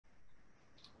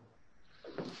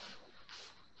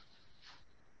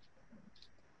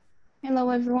Hello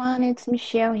everyone, it's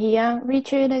Michelle here.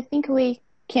 Richard, I think we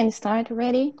can start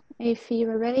already, if you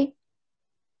are ready.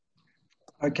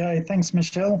 Okay, thanks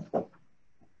Michelle.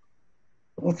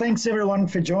 Well, thanks everyone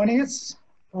for joining us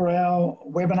for our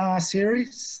webinar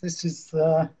series. This is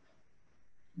our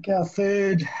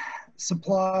third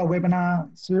supplier webinar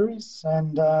series,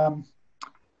 and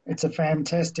it's a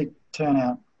fantastic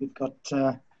turnout. We've got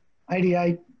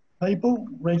 88 people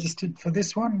registered for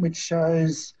this one, which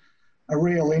shows a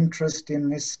real interest in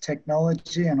this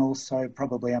technology and also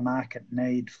probably a market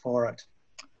need for it.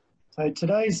 So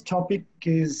today's topic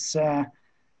is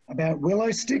about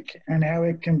Willowstick and how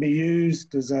it can be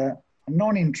used as a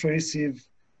non-intrusive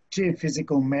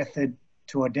geophysical method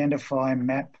to identify,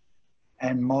 map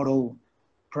and model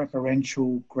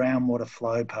preferential groundwater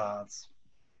flow paths.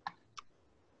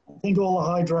 I think all the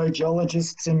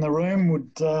hydrogeologists in the room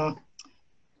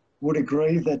would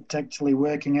agree that actually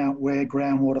working out where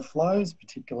groundwater flows,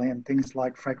 particularly in things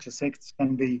like fracture sets,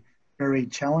 can be very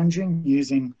challenging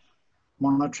using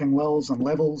monitoring wells and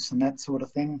levels and that sort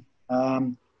of thing.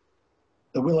 The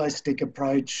Willowstick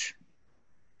approach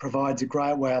provides a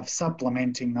great way of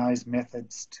supplementing those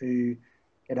methods to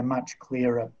get a much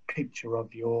clearer picture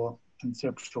of your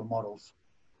conceptual models.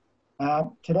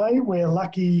 Today we're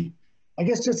lucky, I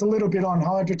guess just a little bit on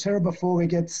Hydroterra before we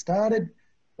get started,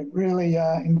 but really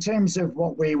in terms of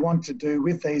what we want to do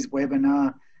with these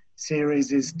webinar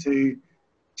series is to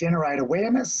generate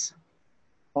awareness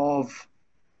of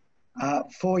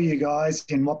for you guys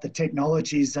in what the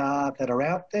technologies are that are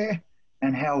out there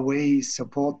and how we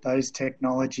support those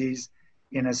technologies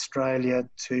in Australia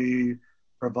to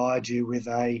provide you with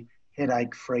a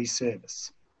headache-free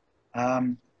service.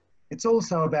 It's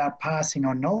also about passing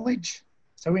on knowledge.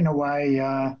 So in a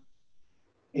way,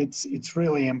 it's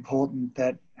really important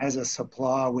that as a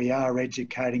supplier, we are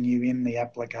educating you in the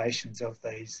applications of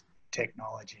these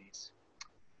technologies.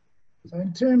 So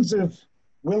in terms of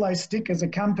Willowstick as a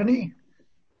company,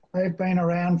 they've been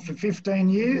around for 15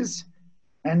 years.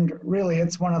 And really,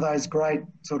 it's one of those great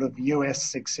sort of US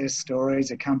success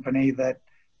stories, a company that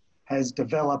has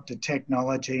developed a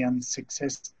technology and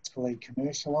successfully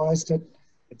commercialised it.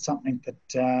 It's something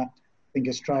that I think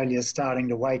Australia is starting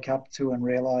to wake up to and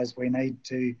realise we need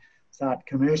to start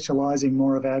commercialising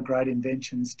more of our great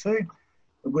inventions too.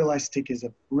 The Willowstick is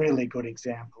a really good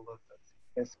example of a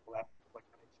successful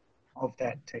application of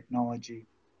that technology.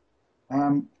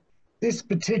 This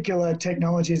particular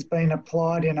technology has been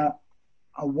applied in a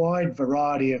wide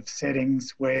variety of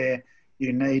settings where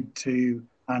you need to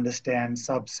understand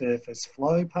subsurface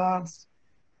flow paths.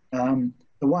 The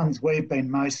ones we've been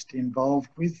most involved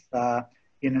with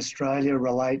in Australia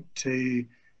relate to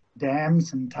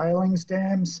dams and tailings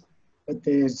dams, but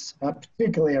there's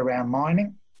particularly around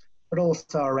mining, but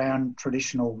also around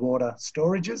traditional water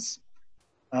storages.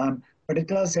 But it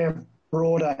does have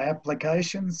broader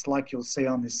applications, like you'll see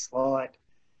on this slide,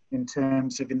 in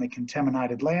terms of in the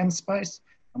contaminated land space.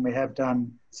 And we have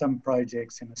done some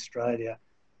projects in Australia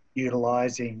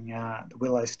utilising the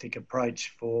Willowstick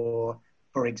approach for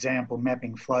example,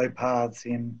 mapping flow paths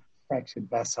in fractured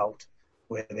basalt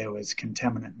where there was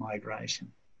contaminant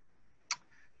migration.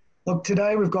 Look,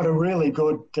 today we've got a really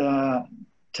good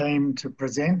team to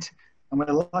present, and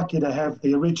we're lucky to have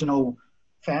the original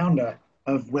founder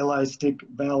of Willowstick,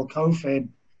 Val Kofed,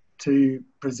 to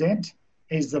present.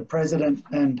 He's the president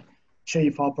and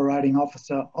Chief Operating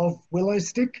Officer of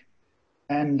Willowstick,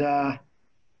 and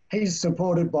he's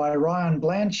supported by Ryan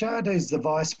Blanchard, who's the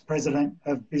Vice President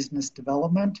of Business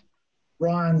Development.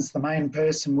 Ryan's the main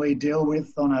person we deal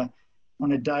with on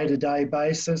a day-to-day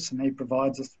basis, and he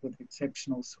provides us with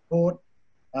exceptional support.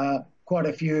 Quite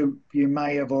a few of you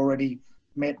may have already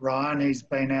met Ryan. He's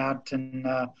been out and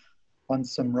on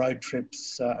some road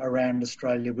trips around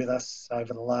Australia with us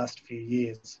over the last few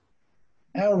years.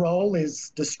 Our role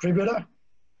is distributor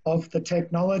of the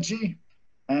technology,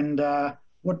 and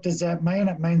what does that mean?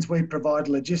 It means we provide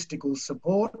logistical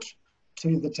support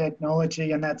to the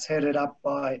technology, and that's headed up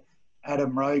by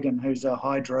Adam Rogan, who's a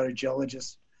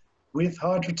hydrogeologist with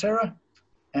Hydroterra.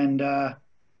 And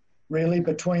really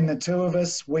between the two of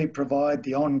us, we provide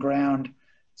the on-ground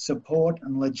support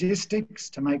and logistics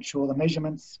to make sure the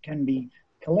measurements can be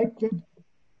collected,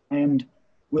 and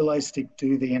Willowstick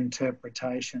do the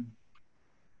interpretation.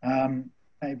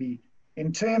 Maybe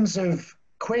in terms of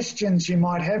questions you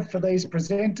might have for these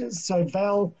presenters, so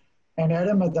Val and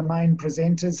Adam are the main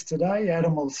presenters today.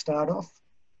 Adam will start off.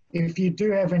 If you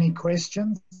do have any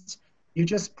questions, you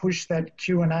just push that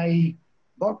Q&A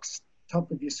box,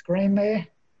 top of your screen there,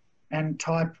 and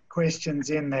type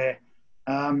questions in there.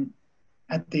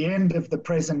 At the end of the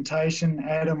presentation,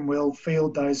 Adam will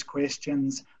field those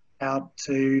questions out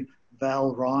to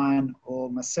Val, Ryan, or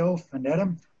myself and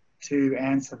Adam to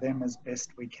answer them as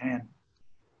best we can.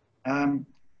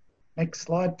 Next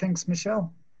slide, thanks,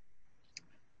 Michelle.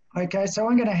 Okay, so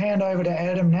I'm going to hand over to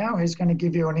Adam now, who's going to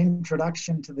give you an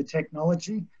introduction to the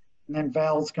technology, and then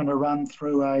Val's going to run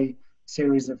through a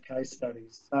series of case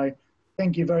studies. So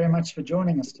thank you very much for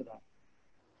joining us today.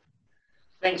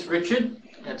 Thanks, Richard.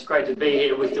 It's great to be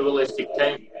here with the Willowstick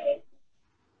team.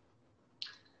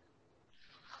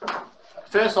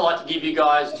 First, I'd like to give you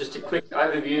guys just a quick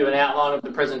overview and outline of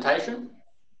the presentation.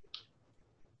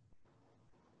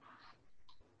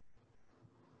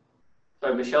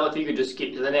 So, Michelle, if you could just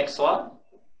skip to the next slide.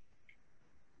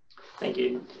 Thank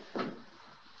you.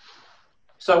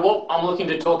 So what I'm looking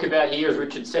to talk about here, as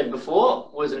Richard said before,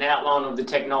 was an outline of the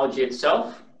technology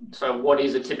itself. So what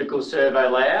is a typical survey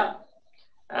layout,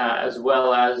 as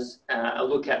well as a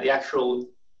look at the actual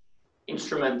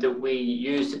instrument that we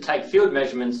use to take field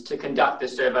measurements to conduct the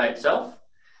survey itself.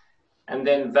 And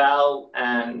then Val,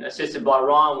 and assisted by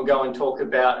Ryan, will go and talk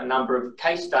about a number of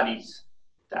case studies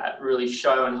that really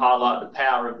show and highlight the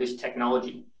power of this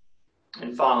technology.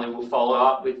 And finally, we'll follow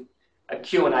up with a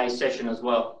Q&A session as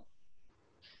well.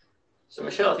 So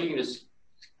Michelle, if you can just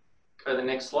go to the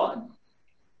next slide.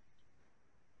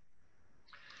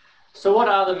 So what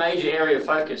are the major area of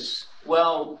focus?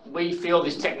 Well, we feel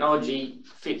this technology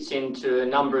fits into a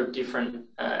number of different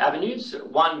avenues,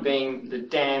 one being the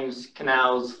dams,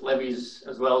 canals, levees,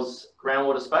 as well as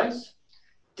groundwater space.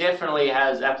 Definitely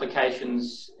has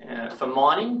applications for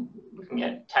mining, looking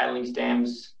at tailings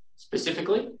dams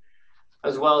specifically,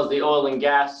 as well as the oil and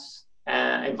gas,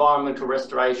 environmental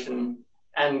restoration,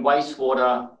 and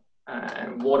wastewater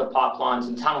and water pipelines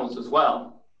and tunnels as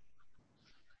well.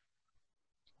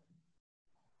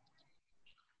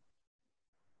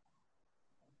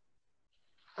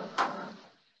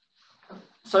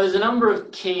 So there's a number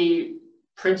of key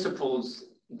principles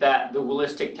that the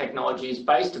Willowstick technology is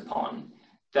based upon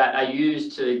that are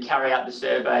used to carry out the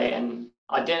survey and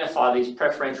identify these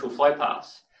preferential flow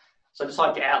paths. So I'd just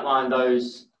like to outline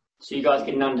those so you guys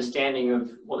get an understanding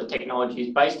of what the technology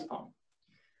is based upon.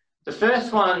 The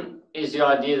first one is the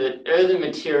idea that earthen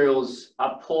materials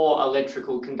are poor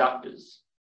electrical conductors.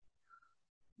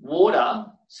 Water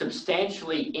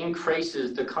substantially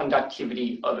increases the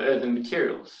conductivity of earthen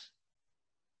materials.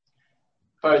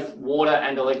 Both water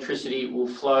and electricity will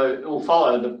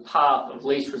follow the path of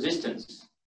least resistance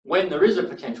when there is a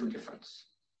potential difference.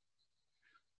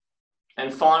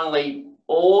 And finally,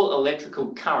 all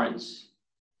electrical currents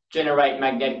generate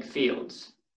magnetic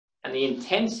fields, and the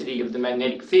intensity of the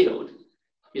magnetic field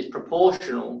is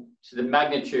proportional to the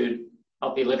magnitude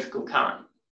of the electrical current.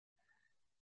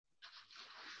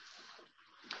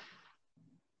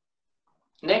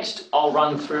 Next, I'll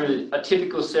run through a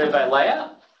typical survey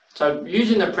layout. So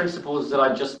using the principles that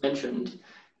I just mentioned,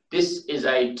 this is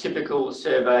a typical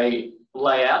survey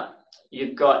layout.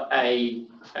 You've got an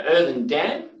earthen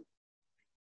dam,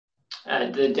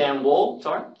 the dam wall,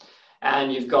 sorry,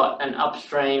 and you've got an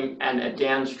upstream and a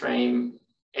downstream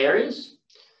areas.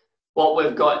 What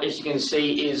we've got, as you can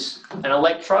see, is an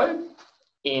electrode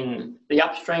in the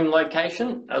upstream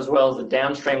location as well as the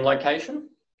downstream location.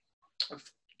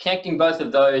 Connecting both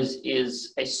of those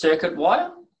is a circuit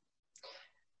wire,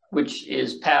 which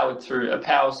is powered through a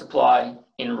power supply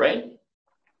in red.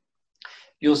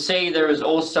 You'll see there is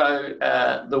also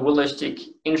the Willowstick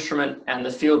instrument and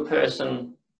the field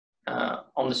person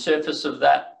on the surface of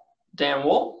that dam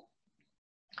wall.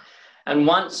 And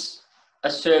once a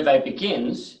survey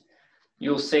begins,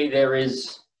 you'll see there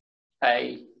is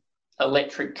an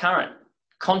electric current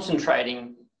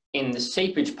concentrating in the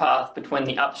seepage path between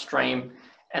the upstream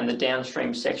and the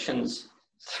downstream sections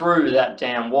through that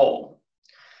dam wall.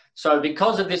 So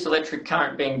because of this electric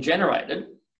current being generated,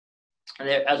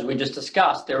 as we just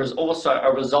discussed, there is also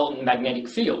a resultant magnetic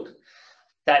field.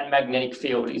 That magnetic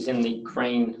field is in the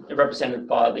green, represented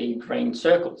by the green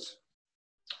circles.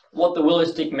 What the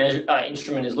Willowstick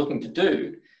instrument is looking to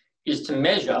do is to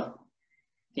measure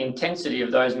the intensity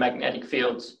of those magnetic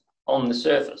fields on the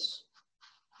surface.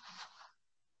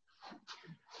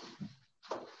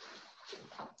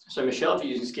 So Michelle, if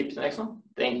you just skip to the next one.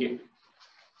 Thank you.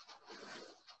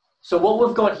 So what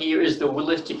we've got here is the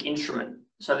Willowstick instrument.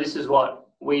 So this is what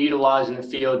we utilize in the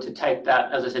field to take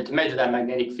that, as I said, to measure that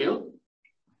magnetic field.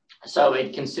 So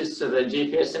it consists of a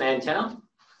GPS and antenna,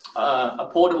 a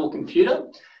portable computer,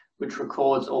 which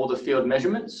records all the field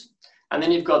measurements. And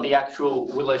then you've got the actual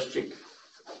Willowstick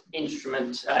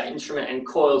instrument and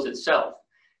coils itself.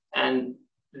 And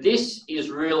this is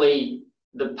really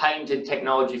the patented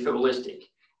technology for Willowstick.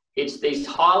 It's these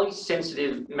highly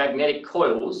sensitive magnetic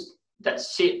coils that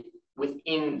sit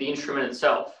within the instrument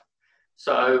itself.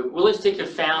 So Willowstick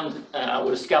have found or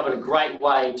discovered a great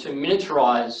way to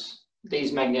miniaturize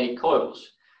these magnetic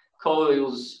coils.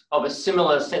 Coils of a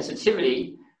similar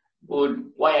sensitivity would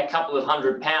weigh a couple of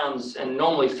 100 pounds and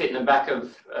normally fit in the back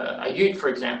of a ute, for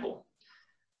example.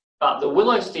 But the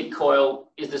Willowstick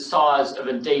coil is the size of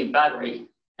a D battery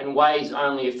and weighs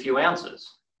only a few ounces.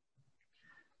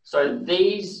 So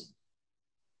these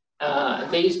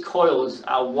coils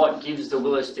are what gives the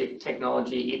Willowstick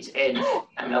technology its edge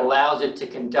and allows it to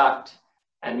conduct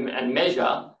and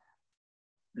measure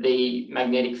the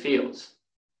magnetic fields.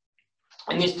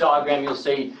 In this diagram, you'll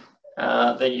see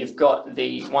that you've got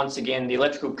once again, the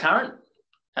electrical current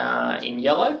in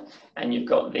yellow, and you've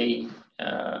got the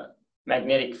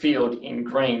magnetic field in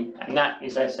green. And that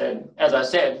is, as I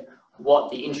said,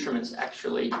 what the instrument's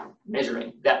actually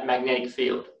measuring, that magnetic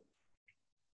field.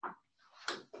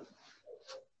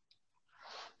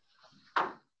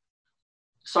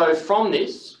 So from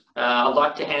this, I'd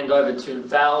like to hand over to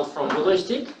Val from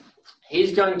Willowstick.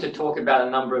 He's going to talk about a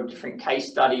number of different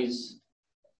case studies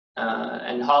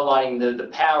and highlighting the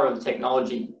power of the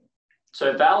technology.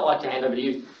 So Val, I'd like to hand over to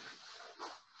you.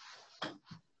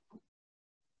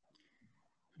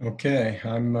 Okay,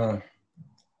 I'm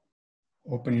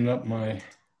opening up my,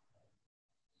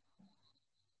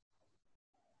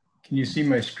 can you see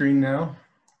my screen now?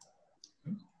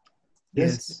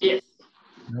 Yes. Yes.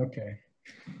 Okay.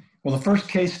 Well, the first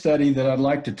case study that I'd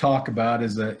like to talk about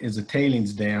is a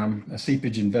tailings dam, a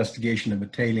seepage investigation of a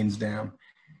tailings dam.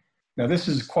 Now, this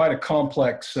is quite a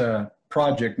complex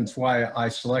project, and that's why I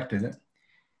selected it.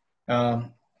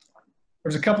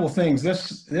 There's a couple of things.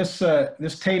 This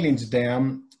tailings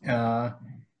dam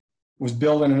was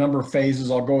built in a number of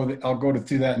phases. I'll go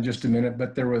through that in just a minute.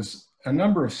 But there was a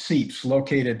number of seeps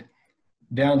located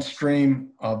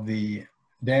downstream of the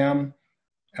dam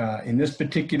in this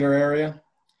particular area.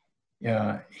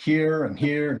 Here and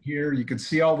here and here, you could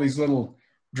see all these little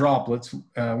droplets.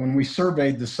 When we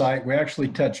surveyed the site, we actually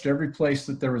touched every place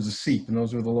that there was a seep, and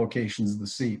those were the locations of the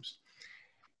seeps.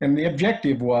 And the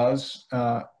objective was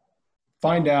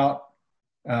find out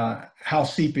how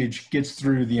seepage gets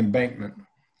through the embankment.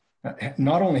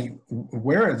 Not only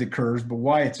where it occurs, but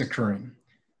why it's occurring.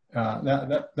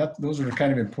 Those are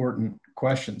kind of important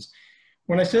questions.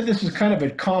 When I said this is kind of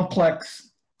a complex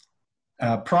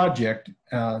project,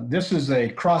 this is a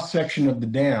cross-section of the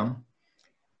dam.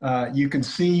 You can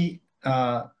see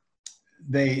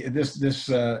this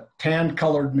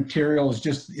tan-colored material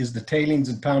is the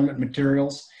tailings impoundment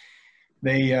materials.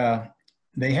 They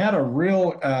had a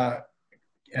real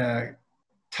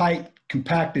tight,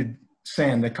 compacted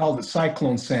sand. They called it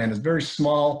cyclone sand. It's very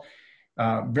small,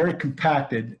 very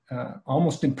compacted,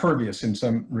 almost impervious in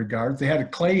some regards. They had a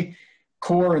clay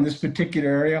core in this particular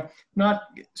area. Not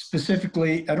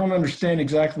specifically, I don't understand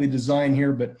exactly the design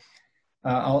here, but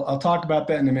I'll talk about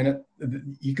that in a minute.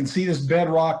 You can see this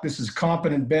bedrock. This is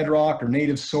competent bedrock or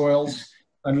native soils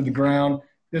under the ground.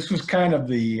 This was kind of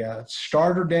the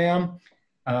starter dam.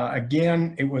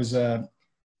 Again, it was a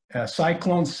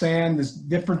cyclone sand. It's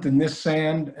different than this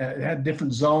sand. It had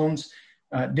different zones,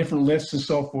 different lifts and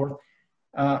so forth.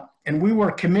 And we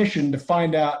were commissioned to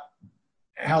find out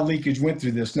how leakage went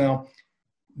through this. Now,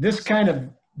 this kind of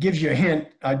gives you a hint.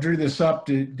 I drew this up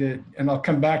and I'll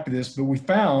come back to this, but we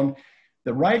found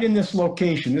that right in this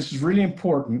location, this is really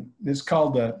important. It's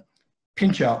called the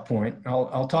pinch out point.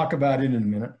 I'll talk about it in a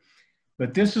minute,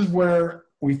 but this is where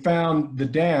we found the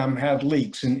dam had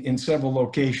leaks in several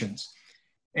locations.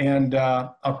 And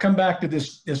I'll come back to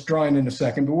this drawing in a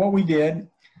second, but what we did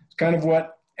is kind of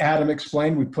what Adam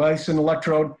explained. We placed an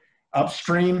electrode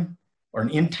upstream or an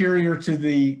interior to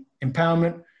the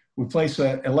impoundment. We place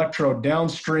an electrode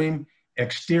downstream,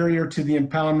 exterior to the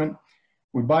impoundment.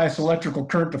 We bias electrical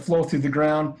current to flow through the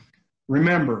ground.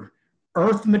 Remember,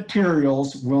 earth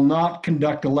materials will not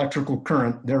conduct electrical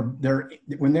current.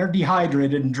 When they're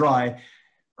dehydrated and dry,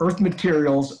 earth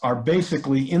materials are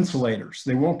basically insulators.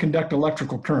 They won't conduct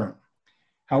electrical current.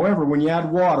 However, when you add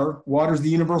water, water is the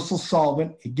universal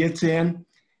solvent. It gets in,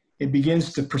 it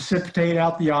begins to precipitate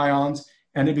out the ions,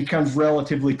 and it becomes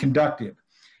relatively conductive.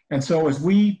 And so as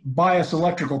we bias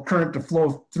electrical current to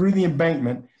flow through the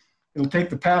embankment, it'll take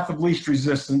the path of least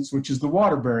resistance, which is the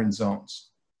water-bearing zones.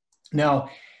 Now,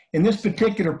 in this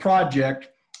particular project,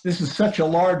 this is such a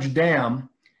large dam.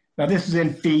 Now, this is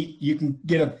in feet. You can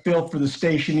get a feel for the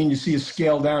stationing. You see a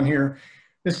scale down here.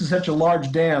 This is such a large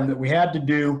dam that we had to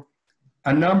do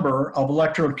a number of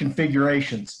electrode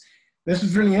configurations. This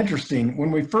is really interesting.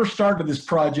 When we first started this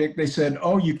project, they said,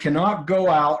 oh, you cannot go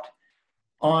out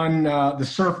on the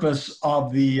surface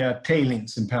of the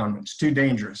tailings impoundment. It's too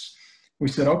dangerous. We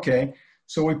said, okay.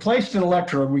 So we placed an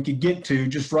electrode we could get to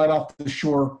just right off the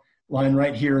shoreline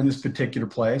right here in this particular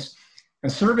place.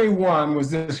 And survey 1 was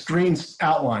this green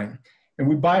outline. And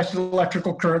we biased an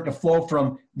electrical current to flow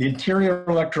from the interior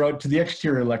electrode to the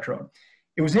exterior electrode.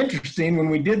 It was interesting when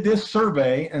we did this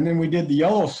survey, and then we did the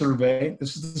yellow survey.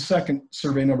 This is the second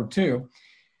survey, number 2.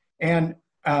 And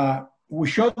we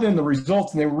showed them the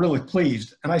results, and they were really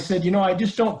pleased. And I said, you know, I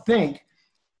just don't think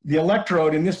the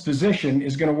electrode in this position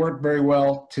is going to work very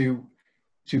well to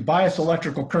bias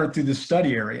electrical current through this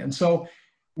study area. And so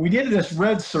we did this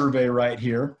red survey right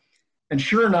here. And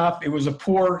sure enough, it was a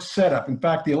poor setup. In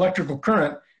fact, the electrical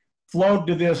current flowed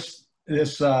to this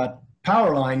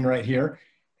power line right here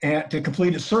and to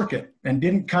complete a circuit, and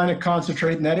didn't kind of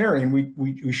concentrate in that area. And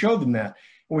we showed them that.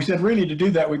 And we said, really, to do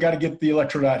that, we got to get the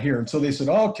electrode out here. And so they said,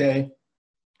 okay,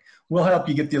 we'll help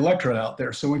you get the electrode out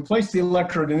there. So we placed the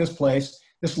electrode in this place,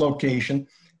 this location,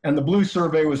 and the blue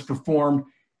survey was performed,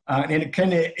 and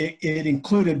it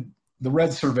included the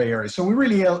red survey area. So we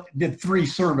really did 3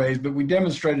 surveys, but we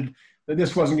demonstrated that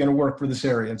this wasn't going to work for this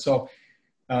area. And so,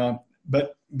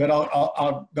 but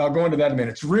I'll go into that in a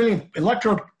minute. It's really,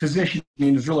 electrode positioning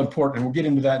is really important, and we'll get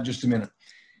into that in just a minute.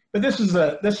 But this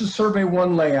is survey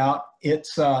 1 layout.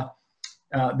 It's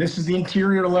this is the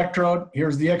interior electrode.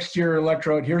 Here's the exterior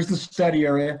electrode. Here's the study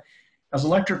area. As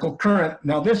electrical current.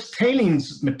 Now this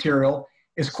tailings material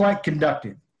is quite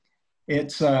conductive.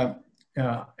 It's there's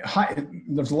a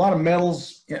lot of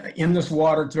metals in this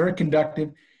water. It's very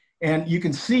conductive. And you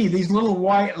can see these little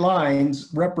white lines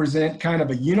represent kind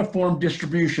of a uniform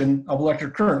distribution of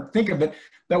electric current. Think of it,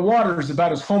 that water is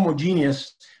about as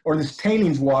homogeneous, or this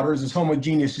tailings water is as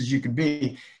homogeneous as you can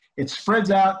be. It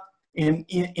spreads out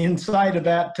inside of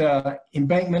that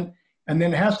embankment, and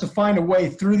then it has to find a way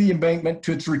through the embankment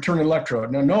to its return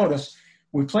electrode. Now notice,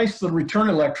 we placed the return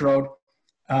electrode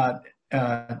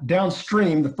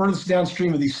downstream, the furthest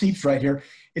downstream of these seeps right here.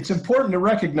 It's important to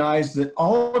recognize that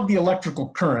all of the electrical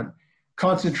current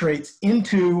concentrates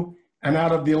into and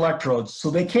out of the electrodes. So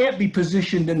they can't be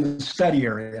positioned in the study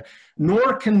area,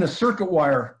 nor can the circuit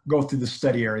wire go through the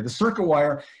study area. The circuit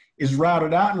wire is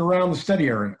routed out and around the study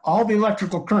area. All the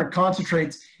electrical current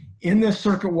concentrates in this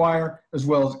circuit wire, as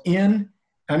well as in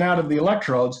and out of the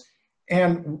electrodes.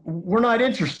 And we're not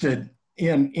interested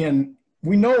in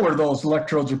we know where those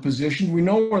electrodes are positioned. We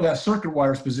know where that circuit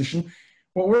wire is positioned.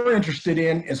 What we're interested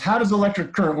in is how does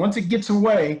electric current, once it gets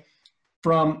away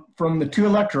from the 2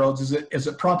 electrodes, as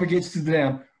it propagates through the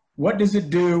dam, what does it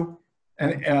do,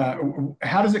 and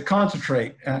how does it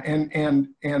concentrate? And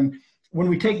when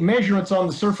we take measurements on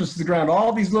the surface of the ground,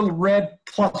 all these little red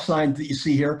plus signs that you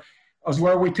see here is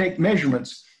where we take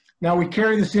measurements. Now we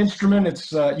carry this instrument.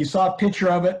 It's you saw a picture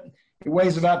of it. It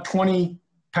weighs about 20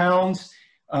 pounds.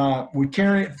 We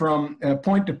carry it from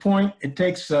point to point. It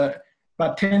takes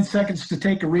about 10 seconds to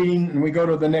take a reading, and we go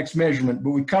to the next measurement. But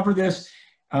we cover this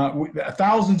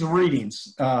thousands of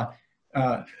readings,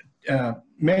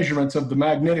 measurements of the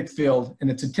magnetic field and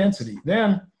its intensity.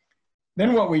 Then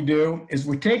what we do is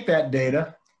we take that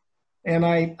data, and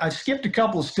I skipped a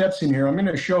couple of steps in here. I'm going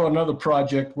to show another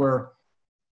project where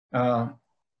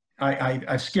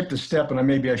I skipped a step, and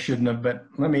maybe I shouldn't have, but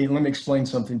let me explain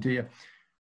something to you.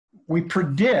 We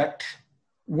predict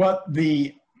what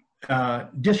the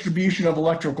distribution of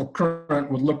electrical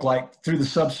current would look like through the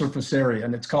subsurface area,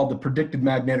 and it's called the predicted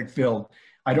magnetic field.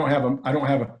 I don't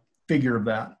have a figure of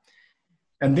that.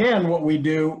 And then what we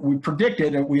do, we predict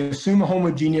it, and we assume a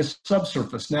homogeneous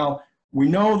subsurface. Now, we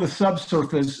know the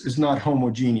subsurface is not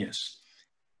homogeneous,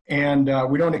 and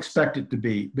we don't expect it to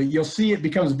be. But you'll see it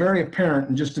becomes very apparent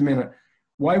in just a minute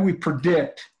why we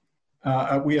predict,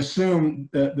 we assume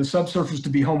the subsurface to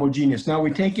be homogeneous. Now,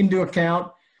 we take into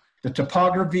account the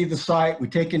topography of the site. We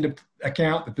take into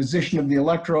account the position of the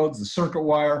electrodes, the circuit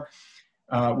wire.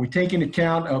 We take into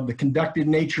account of the conductive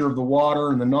nature of the water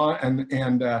and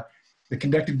the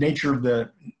conductive nature of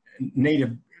the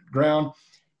native ground.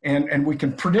 And we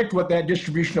can predict what that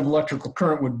distribution of electrical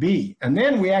current would be. And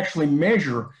then we actually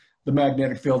measure the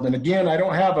magnetic field. And again, I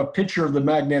don't have a picture of the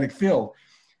magnetic field,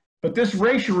 but this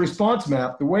ratio response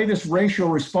map, the way this ratio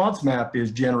response map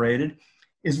is generated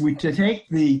is we take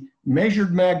the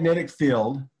measured magnetic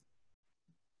field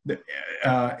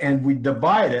and we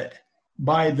divide it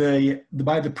by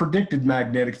the predicted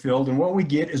magnetic field, and what we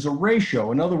get is a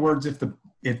ratio. In other words, if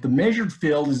the measured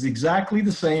field is exactly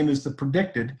the same as the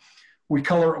predicted, we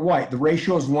color it white. The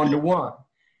ratio is 1 to 1.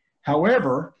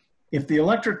 However, if the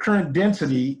electric current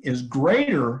density is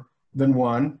greater than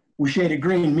 1, we shade it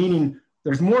green, meaning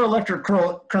there's more electric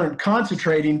current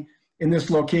concentrating in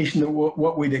this location than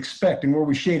what we'd expect. And where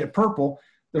we shade it purple,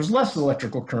 there's less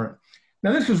electrical current.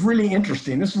 Now, this is really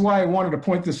interesting. This is why I wanted to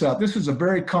point this out. This is a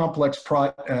very complex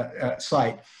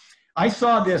site. I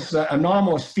saw this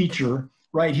anomalous feature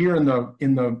right here in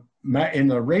the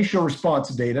ratio response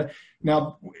data.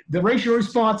 Now, the ratio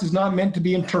response is not meant to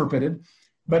be interpreted,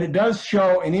 but it does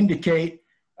show and indicate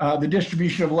the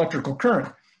distribution of electrical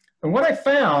current. And what I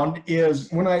found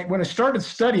is when I started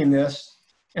studying this,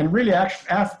 and really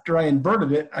after I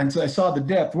inverted it and I saw the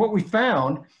depth, what we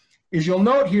found is, you'll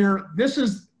note here, this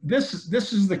is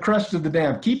the crest of the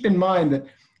dam. Keep in mind that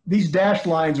these dashed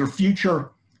lines are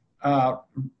future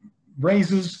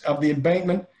raises of the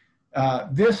embankment.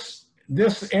 This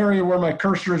area where my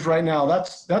cursor is right now,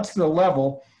 that's the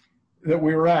level that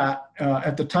we were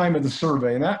at the time of the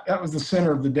survey, and that was the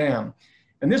center of the dam.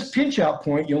 And this pinch out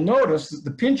point, you'll notice that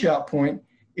the pinch out point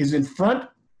is in front,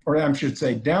 or I should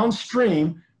say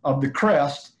downstream of the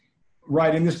crest,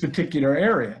 right in this particular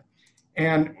area.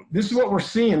 And this is what we're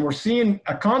seeing. We're seeing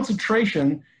a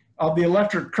concentration of the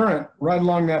electric current right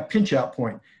along that pinch out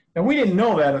point. Now, we didn't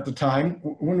know that at the time.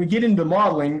 When we get into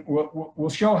modeling, we'll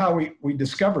show how we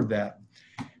discovered that.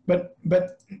 But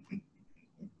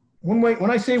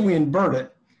when I say we invert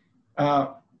it,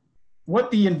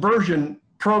 what the inversion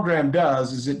program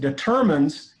does is it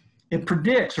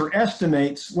predicts or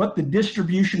estimates what the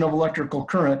distribution of electrical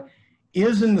current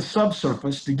is in the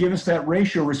subsurface to give us that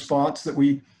ratio response that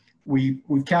we've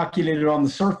calculated on the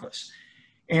surface.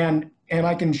 And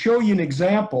I can show you an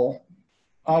example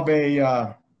of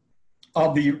the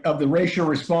ratio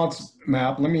response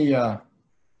map. Let me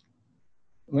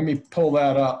pull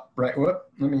that up. Right.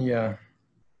 Let me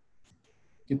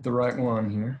get the right one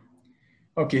here.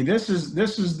 Okay. This is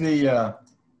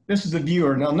the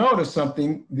viewer. Now notice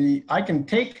something. I can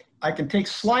take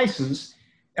slices,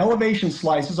 elevation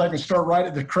slices. I can start right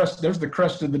at the crest. There's the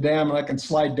crest of the dam, and I can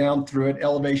slide down through it.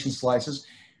 Elevation slices.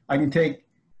 I can take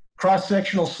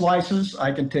cross-sectional slices.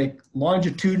 I can take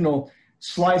longitudinal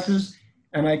slices,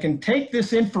 and I can take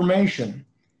this information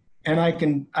and I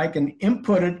can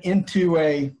input it into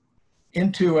a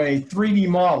 3D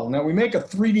model. Now, we make a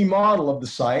 3D model of the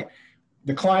site.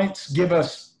 The clients give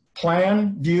us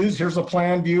plan views. Here's a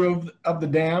plan view of the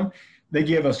dam. They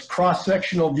give us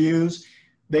cross-sectional views.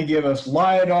 They give us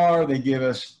LiDAR. They give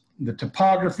us the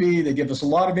topography. They give us a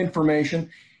lot of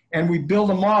information, and we build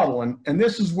a model. And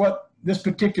this is what this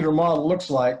particular model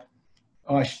looks like.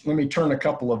 Let me turn a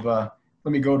couple of,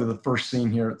 let me go to the first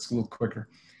scene here. It's a little quicker.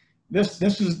 This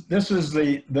is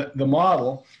the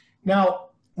model. Now,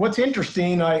 what's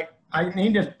interesting, I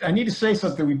need to say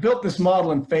something. We built this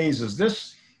model in phases.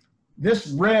 This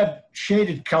red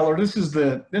shaded color, this is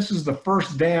the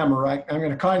first dam, or I'm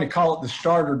going to kind of call it the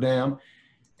starter dam.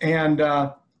 And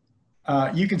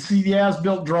you can see the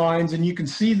as-built drawings, and you can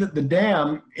see that the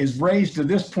dam is raised to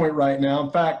this point right now. In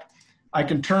fact, I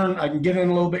can get in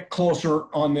a little bit closer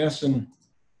on this, and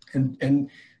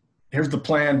here's the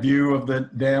plan view of the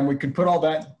dam. We can put all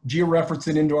that, georeference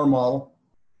it into our model.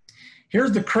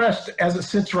 Here's the crest as it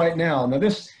sits right now. Now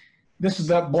this is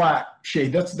that black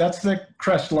shade. That's the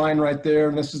crest line right there,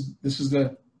 and this is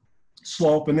the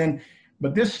slope. And then,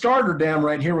 but this starter dam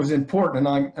right here was important,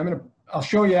 and I'll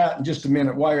show you that in just a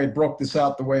minute why I broke this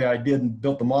out the way I did and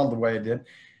built the model the way I did.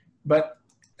 But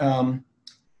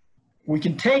we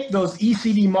can take those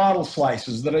ECD model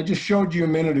slices that I just showed you a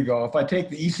minute ago. If I take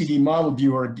the ECD model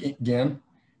viewer again,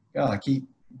 God, I keep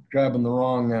grabbing the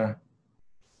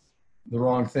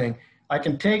wrong thing. I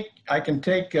can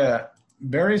take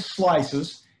various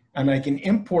slices, and I can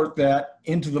import that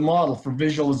into the model for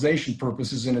visualization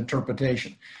purposes and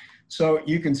interpretation. So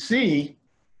you can see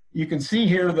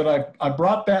here that I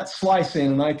brought that slice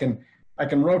in, and I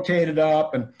can rotate it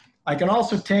up, and I can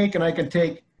also take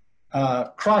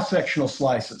cross-sectional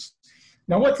slices.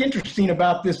 Now, what's interesting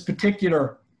about this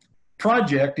particular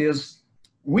project is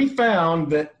we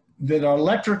found that our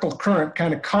electrical current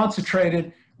kind of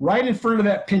concentrated right in front of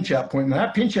that pinch-out point. And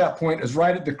that pinch-out point is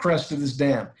right at the crest of this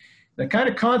dam. That kind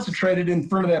of concentrated in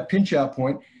front of that pinch-out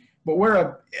point, but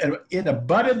where it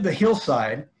abutted the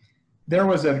hillside, there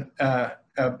was a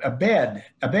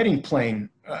bedding plane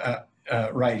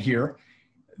right here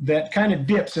that kind of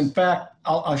dips. In fact,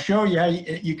 I'll show you how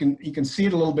you can see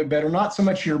it a little bit better. Not so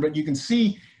much here, but you can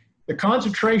see the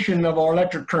concentration of our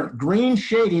electric current. Green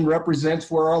shading represents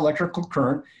where our electrical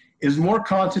current is more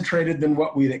concentrated than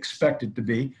what we'd expect it to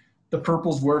be. The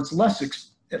purple's where it's less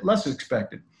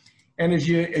expected. And as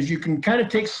you can kind of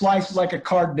take slices like a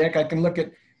card deck, I can look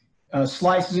at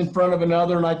slices in front of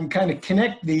another, and I can kind of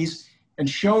connect these and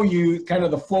show you kind of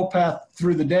the flow path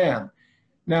through the dam.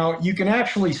 Now, you can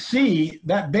actually see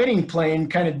that bedding plane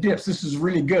kind of dips. This is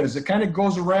really good, as it kind of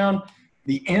goes around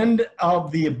the end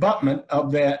of the abutment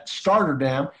of that starter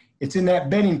dam, It's in that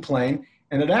bedding plane,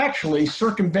 and it actually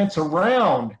circumvents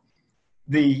around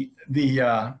the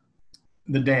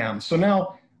dam. So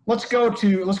now let's go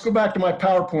back to my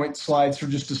PowerPoint slides for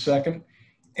just a second,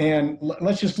 and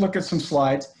let's just look at some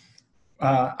slides.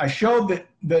 I showed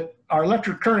that our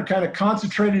electric current kind of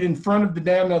concentrated in front of the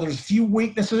dam. Now there's a few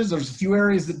weaknesses. There's a few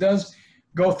areas that does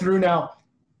go through. Now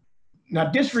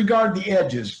disregard the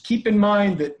edges. Keep in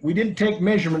mind that we didn't take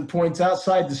measurement points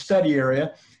outside the study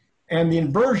area, and the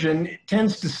inversion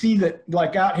tends to see that,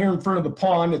 like out here in front of the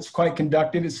pond, it's quite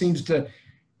conductive. It seems to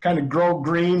kind of grow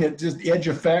green. It's just edge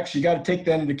effects. You got to take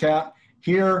that into account.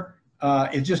 Here,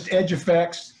 it's just edge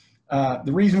effects.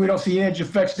 The reason we don't see edge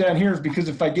effects down here is because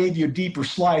if I gave you a deeper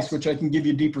slice, which I can give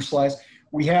you a deeper slice,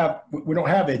 we don't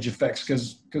have edge effects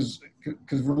because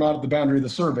we're not at the boundary of the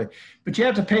survey. But you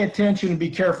have to pay attention and be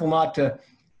careful not to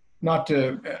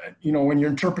when you're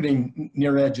interpreting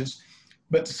near edges.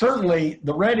 But certainly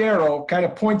the red arrow kind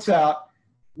of points out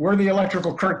where the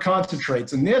electrical current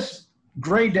concentrates. And this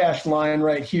gray dashed line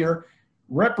right here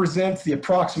represents the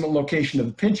approximate location of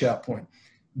the pinch out point.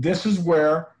 This is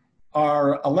where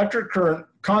our electric current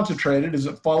concentrated as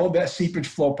it followed that seepage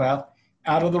flow path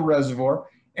out of the reservoir.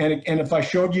 And if I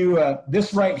showed you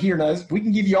this right here, now we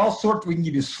can give you all sorts. We can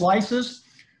give you slices,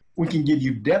 we can give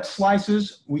you depth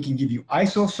slices, we can give you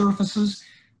isosurfaces.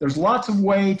 There's lots of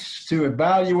ways to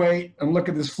evaluate and look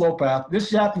at this flow path. This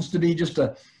happens to be just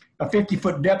a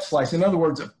 50-foot depth slice. In other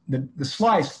words, the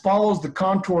slice follows the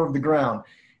contour of the ground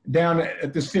down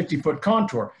at this 50-foot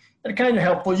contour. That's kind of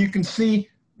helpful. You can see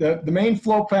the main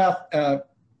flow path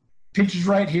pitches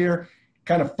right here,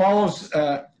 kind of follows,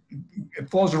 it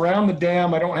flows around the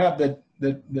dam. I don't have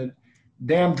the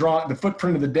dam drawn, the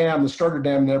footprint of the dam, the starter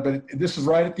dam there, but this is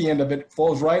right at the end of it. It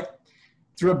flows right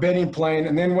through a bedding plane,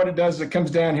 and then what it does is it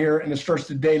comes down here and it starts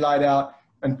to daylight out,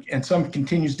 and some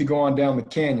continues to go on down the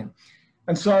canyon.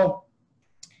 And so,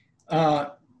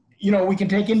 we can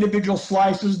take individual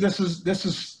slices. This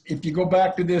is if you go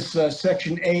back to this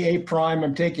section AA prime,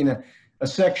 I'm taking a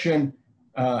section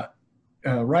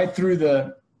right through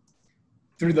the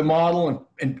model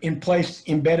and in place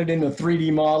embedded in the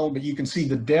 3D model, but you can see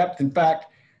the depth. In fact,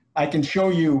 I can show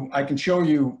you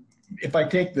if I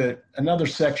take another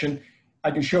section, I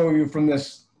can show you from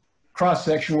this cross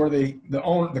section where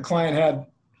the client had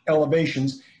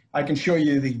elevations. I can show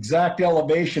you the exact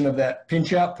elevation of that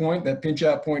pinch out point. That pinch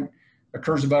out point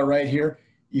occurs about right here.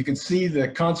 You can see the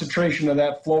concentration of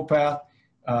that flow path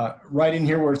right in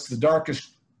here where it's the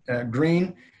darkest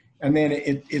green, and then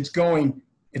it's going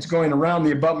around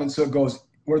the abutment, so it goes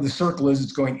where the circle is,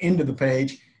 it's going into the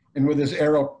page, and where this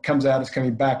arrow comes out, it's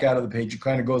coming back out of the page. It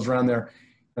kind of goes around there,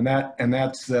 and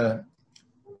that's the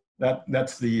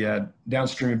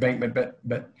downstream embankment.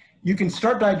 But you can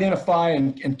start to identify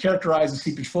and characterize the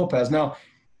seepage flow paths. Now,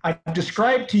 I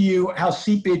described to you how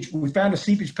we found a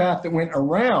seepage path that went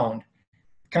around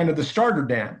kind of the starter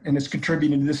dam, and it's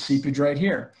contributing to this seepage right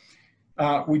here.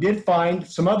 We did find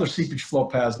some other seepage flow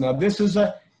paths. Now, this is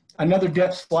another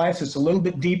depth slice. It's a little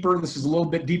bit deeper. This is a little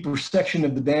bit deeper section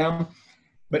of the dam.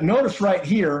 But notice right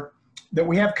here that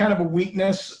we have kind of a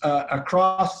weakness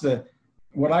across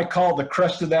what I call the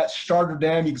crest of that starter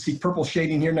dam. You can see purple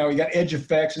shading here. Now we got edge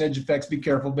effects, and edge effects, be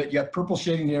careful, but you got purple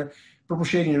shading here, purple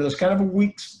shading here. There's kind of a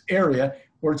weak area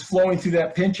where it's flowing through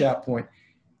that pinch out point,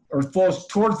 or it flows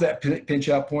towards that pinch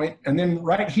out point. And then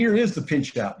right here is the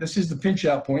pinch out. This is the pinch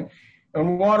out point.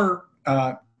 And water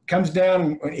comes down,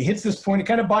 and when it hits this point, it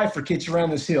kind of bifurcates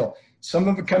around this hill. Some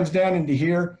of it comes down into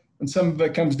here, and some of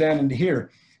it comes down into here.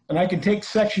 And I can take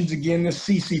sections again, this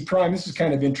CC prime, this is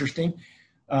kind of interesting.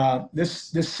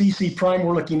 This CC prime,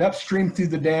 we're looking upstream through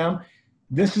the dam.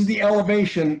 This is the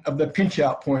elevation of the pinch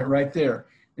out point right there.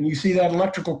 And you see that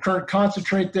electrical current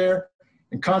concentrate there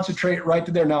and concentrate right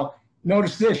to there. Now,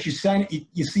 notice this,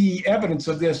 you see evidence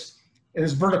of this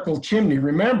vertical chimney.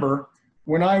 Remember,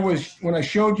 when I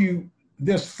showed you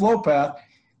this flow path,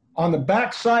 on the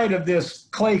back side of this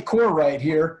clay core right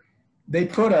here, they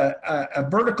put a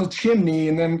vertical chimney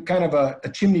and then kind of a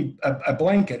chimney, a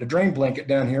blanket, a drain blanket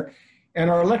down here. And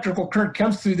our electrical current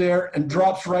comes through there and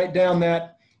drops right down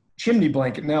that chimney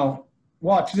blanket. Now,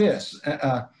 watch this.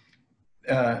 Oops,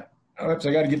 I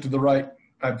got to get to the right.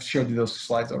 I've showed you those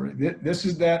slides already. This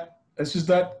is that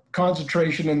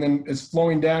concentration, and then it's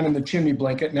flowing down in the chimney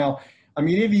blanket. Now, I'm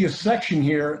going to give you a section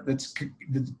here that's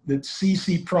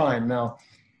CC prime. Now,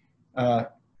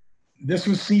 this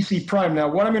was CC prime. Now,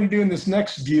 what I'm going to do in this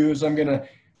next view is I'm going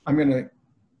to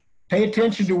pay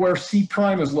attention to where C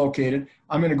prime is located.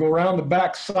 I'm going to go around the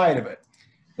back side of it.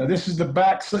 Now, this is the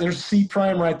back side. There's C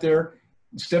prime right there.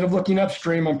 Instead of looking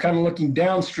upstream, I'm kind of looking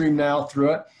downstream now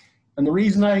through it. And the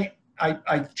reason I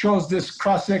I chose this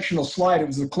cross-sectional slide. It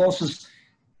was the closest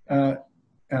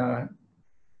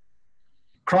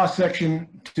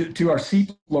cross-section to our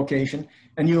seep location.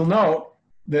 And you'll note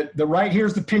that the right here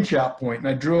is the pinch out point. And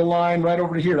I drew a line right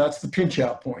over to here. That's the pinch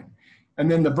out point. And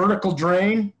then the vertical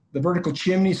drain, the vertical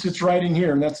chimney sits right in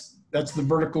here. And that's the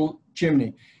vertical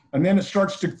chimney. And then it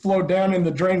starts to flow down in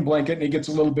the drain blanket and it gets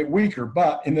a little bit weaker.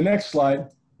 But in the next slide,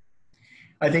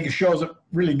 I think it shows it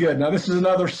really good. Now this is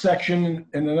another section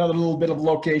and another little bit of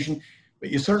location, but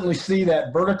you certainly see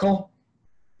that vertical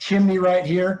chimney right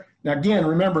here. Now again,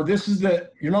 remember, this is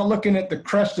you're not looking at the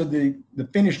crest of the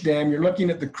finished dam, you're looking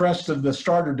at the crest of the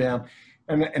starter dam.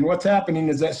 And what's happening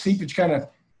is that seepage kind of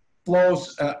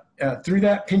flows through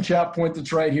that pinch out point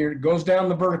that's right here, it goes down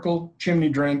the vertical chimney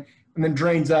drain, and then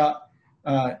drains out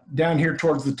down here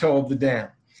towards the toe of the dam.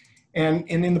 And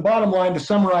in the bottom line, to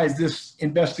summarize this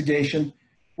investigation,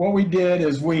 what we did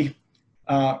is we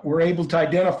were able to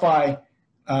identify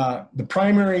the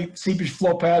primary seepage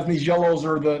flow paths. These yellows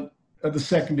are the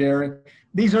secondary.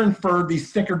 These are inferred.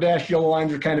 These thicker dashed yellow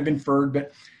lines are kind of inferred,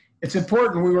 but it's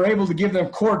important. We were able to give them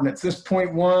coordinates. This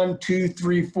 0.1, 2,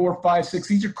 3, 4, 5, 6.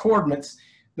 These are coordinates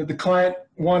that the client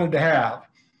wanted to have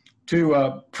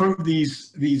to prove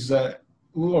these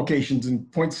locations in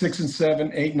 0.6 and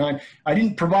 7, 8, 9. I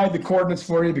didn't provide the coordinates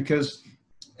for you because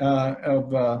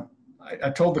I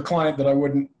told the client that I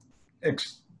wouldn't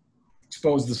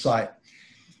expose the site.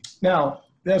 Now,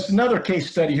 there's another case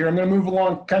study here. I'm going to move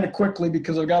along kind of quickly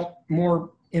because I've got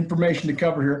more information to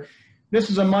cover here. This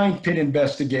is a mine pit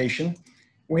investigation.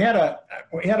 We had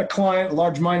a client, a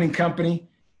large mining company.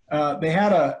 They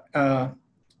had a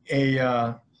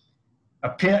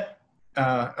pit,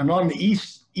 and on the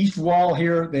east wall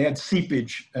here, they had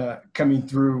seepage coming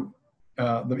through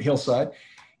the hillside,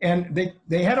 and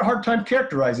they had a hard time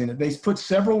characterizing it. They put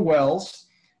several wells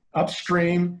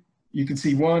upstream. You can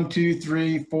see 1, 2,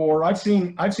 3, 4. I've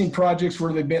seen projects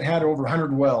where they've had over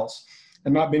 100 wells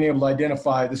and not been able to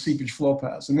identify the seepage flow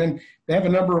paths. And then they have a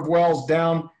number of wells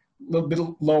down a little bit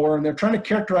lower, and they're trying to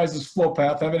characterize this flow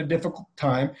path, having a difficult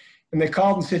time. And they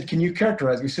called and said, "Can you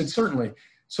characterize?" We said, "Certainly."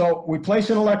 So we place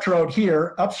an electrode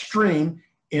here upstream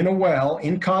in a well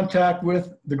in contact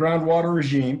with the groundwater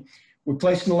regime. We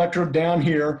place an electrode down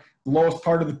here, the lowest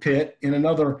part of the pit, in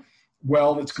another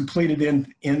well that's completed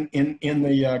in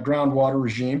the groundwater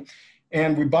regime.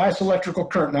 And we bias electrical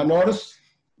current. Now notice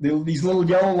these little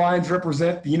yellow lines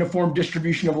represent the uniform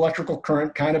distribution of electrical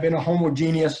current, kind of in a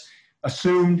homogeneous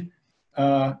assumed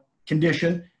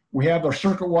condition. We have our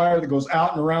circuit wire that goes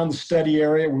out and around the study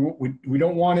area. We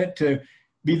don't want it to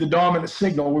be the dominant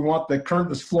signal. We want the current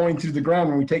that's flowing through the ground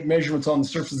when we take measurements on the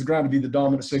surface of the ground to be the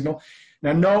dominant signal.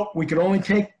 Now note, we could only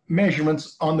take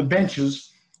measurements on the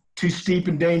benches, too steep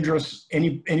and dangerous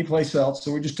any place else.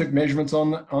 So we just took measurements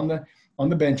on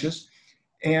the benches.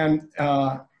 And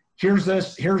here's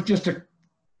just a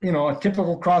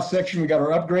typical cross section. We got our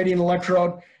upgrading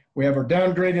electrode. We have our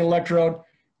downgrading electrode.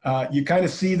 You kind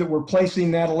of see that we're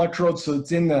placing that electrode so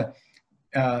it's in the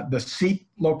seep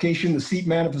location. The seep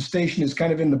manifestation is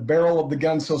kind of in the barrel of the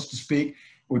gun, so to speak.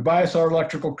 We bias our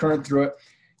electrical current through it.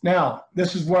 Now,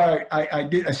 this is where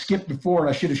I skipped before, and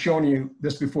I should have shown you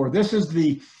this before. This is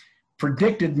the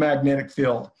predicted magnetic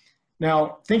field.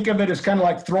 Now, think of it as kind of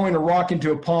like throwing a rock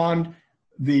into a pond.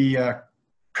 The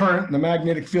current and the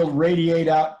magnetic field radiate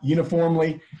out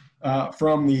uniformly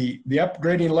from the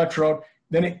upgrading electrode.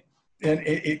 Then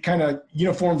it kind of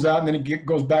uniforms out, and then it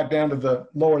goes back down to the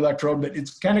lower electrode, but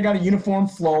it's kind of got a uniform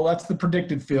flow. That's the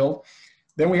predicted field.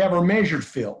 Then we have our measured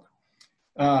field.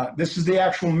 This is the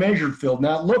actual measured field.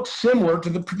 Now, it looks similar to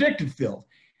the predicted field,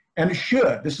 and it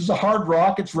should. This is a hard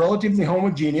rock. It's relatively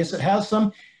homogeneous. It has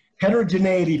some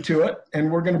heterogeneity to it,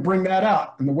 and we're going to bring that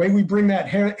out. And the way we bring that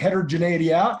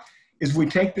heterogeneity out is we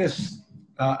take this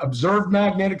observed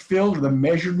magnetic field, or the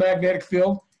measured magnetic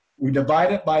field, we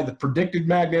divide it by the predicted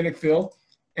magnetic field,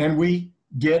 and we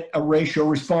get a ratio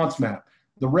response map.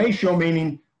 The ratio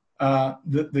meaning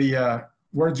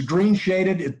where it's green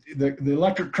shaded, the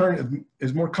electric current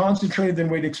is more concentrated than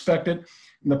we'd expected,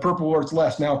 and the purple where it's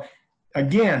less. Now,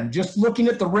 again, just looking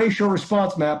at the ratio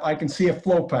response map, I can see a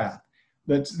flow path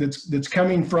that's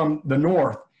coming from the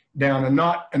north down and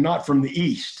not from the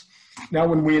east. Now,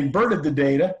 when we inverted the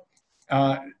data,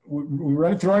 we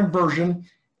run it through our inversion,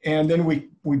 and then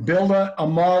we build a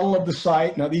model of the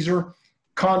site. Now, these are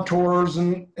contours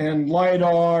and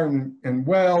LiDAR and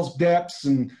wells, depths,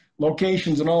 and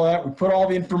locations and all that. We put all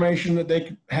the information that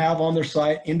they have on their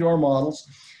site into our models.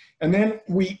 And then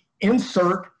we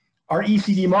insert our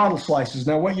ECD model slices.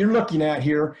 Now, what you're looking at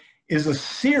here is a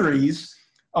series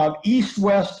of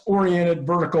east-west oriented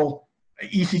vertical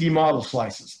ECD model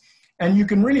slices. And you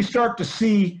can really start to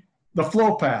see the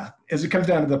flow path as it comes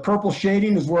down to the purple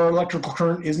shading is where our electrical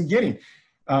current isn't getting.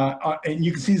 And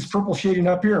you can see this purple shading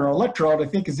up here. Our electrode, I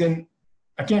think, is in,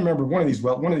 I can't remember one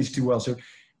of these two wells here,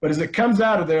 but as it comes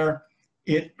out of there,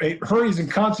 it hurries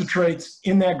and concentrates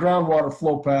in that groundwater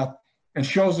flow path and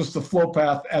shows us the flow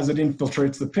path as it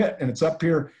infiltrates the pit. And it's up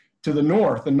here to the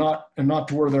north and not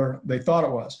to where they thought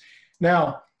it was.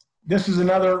 Now, this is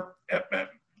another,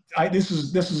 this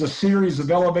is a series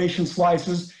of elevation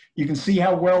slices. You can see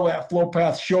how well that flow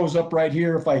path shows up right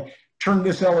here. If I turn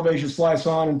this elevation slice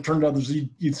on and turn to others,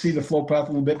 you'd see the flow path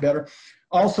a little bit better.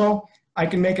 Also, I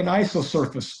can make an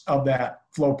isosurface of that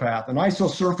flow path. An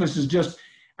isosurface is just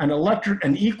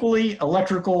an equally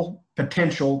electrical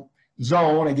potential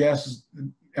zone, I guess,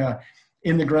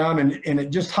 in the ground, and it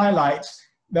just highlights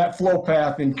that flow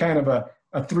path in kind of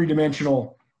a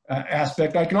three-dimensional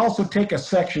aspect. I can also take a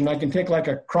section. I can take like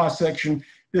a cross section.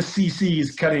 This CC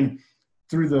is cutting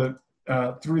through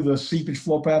the seepage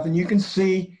flow path, and you can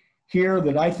see here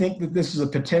that I think that this is a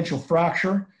potential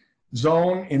fracture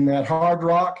zone in that hard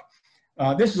rock.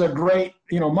 This is a great,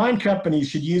 mine companies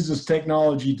should use this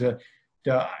technology to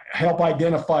help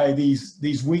identify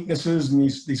these weaknesses and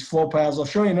these flow paths. I'll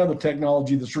show you another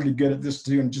technology that's really good at this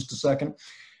too in just a second.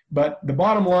 But the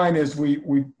bottom line is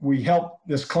we help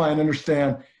this client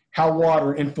understand how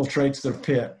water infiltrates their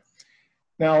pit.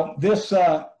 Now this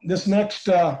next,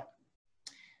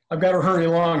 I've got to hurry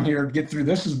along here to get through.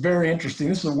 This is very interesting.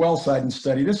 This is a well siting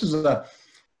study. This is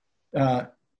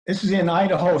in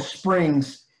Idaho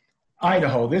Springs,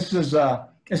 Idaho. This is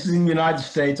in the United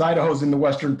States. Idaho's in the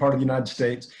western part of the United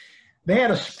States. They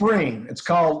had a spring. It's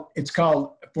called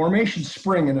Formation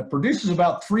Spring, and it produces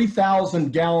about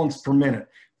 3,000 gallons per minute.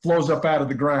 Flows up out of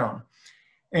the ground.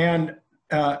 And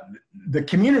the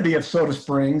community of Soda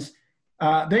Springs,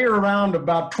 they are around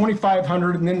about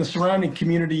 2,500, and then the surrounding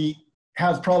community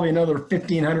has probably another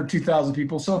 1,500, 2,000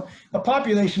 people. So a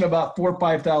population of about 4,000 or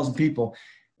 5,000 people.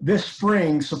 This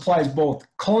spring supplies both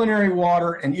culinary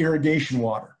water and irrigation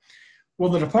water. Well,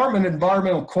 the Department of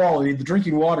Environmental Quality, the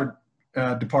drinking water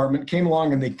department, came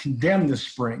along and they condemned this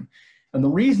spring. And the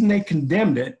reason they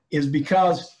condemned it is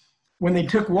because when they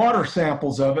took water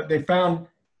samples of it, they found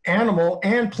animal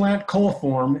and plant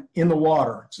coliform in the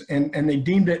water, and they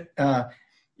deemed it,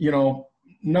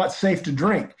 not safe to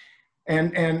drink.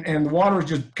 And the water was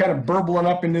just kind of burbling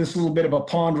up into this little bit of a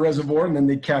pond reservoir, and then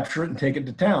they capture it and take it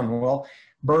to town. Well,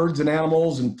 birds and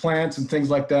animals and plants and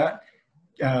things like that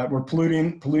were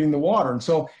polluting the water. And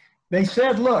so they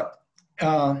said, look,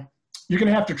 you're going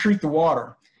to have to treat the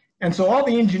water. And so all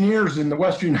the engineers in the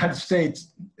Western United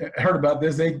States heard about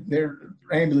this. They're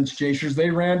ambulance chasers.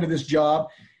 They ran to this job,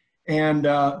 and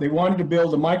they wanted to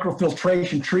build a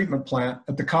microfiltration treatment plant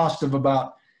at the cost of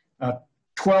about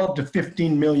 $12 to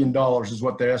 $15 million is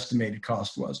what their estimated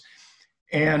cost was.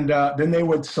 And then they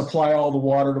would supply all the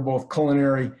water to both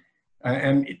culinary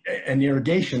and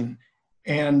irrigation.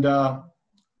 And the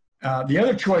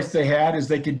other choice they had is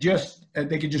they could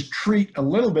just treat a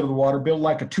little bit of the water, build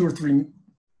like a $2 or $3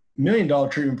 million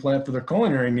treatment plant for their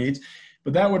culinary needs,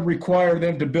 but that would require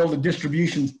them to build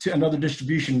another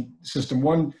distribution system,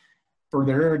 one for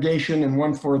their irrigation and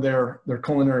one for their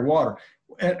culinary water,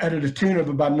 at a tune of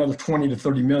about another $20 to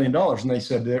 $30 million. And they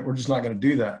said that we're just not going to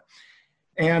do that.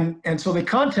 And so they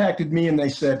contacted me and they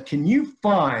said, can you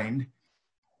find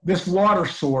this water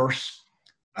source?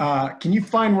 Can you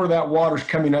find where that water's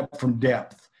coming up from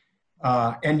depth?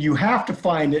 And you have to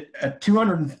find it at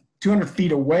 200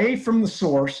 feet away from the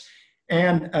source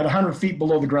and at 100 feet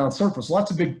below the ground surface. Well,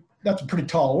 that's a pretty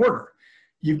tall order.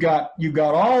 You've got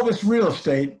all this real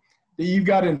estate that you've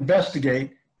got to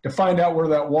investigate to find out where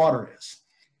that water is.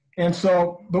 And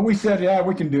so, but we said, yeah,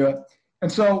 we can do it.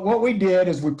 And so what we did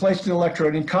is we placed an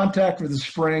electrode in contact with the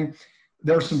spring.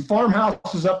 There's some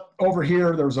farmhouses up over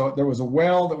here. There was a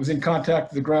well that was in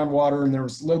contact with the groundwater, and there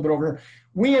was a little bit over here.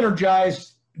 We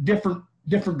energized different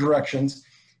directions.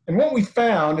 And what we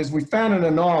found is we found an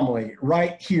anomaly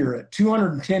right here at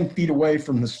 210 feet away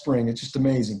from the spring. It's just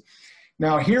amazing.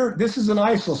 Now here, this is an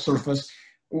isosurface.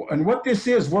 And what this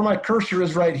is, where my cursor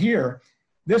is right here,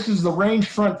 this is the range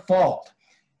front fault.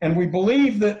 And we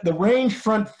believe that the range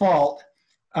front fault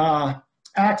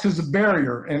acts as a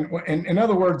barrier. And in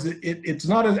other words, it's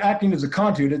not acting as a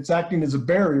conduit, it's acting as a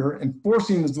barrier and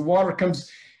forcing, as the water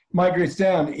migrates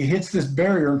down, it hits this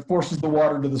barrier and forces the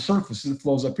water to the surface and it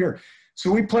flows up here.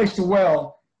 So we placed a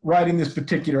well right in this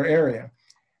particular area.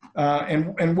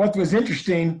 And what was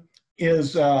interesting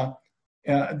is that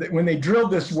when they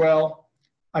drilled this well,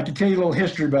 I can tell you a little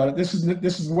history about it. This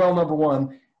is well number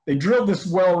one. They drilled this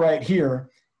well right here,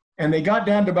 and they got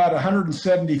down to about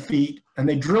 170 feet, and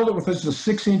they drilled it with this a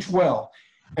 6-inch well,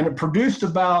 and it produced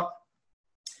about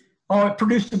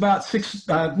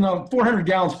 400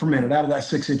 gallons per minute out of that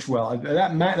 6-inch well.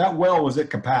 That well was at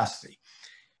capacity.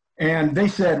 And they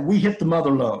said, we hit the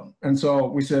mother lode. And so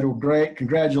we said, well, great,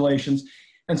 congratulations.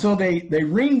 And so they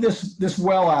reamed this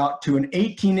well out to an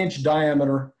 18-inch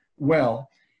diameter well,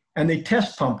 and they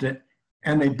test pumped it,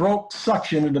 and they broke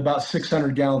suction at about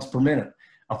 600 gallons per minute,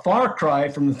 a far cry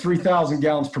from the 3,000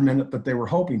 gallons per minute that they were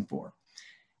hoping for.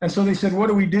 And so they said, what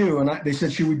do we do? And they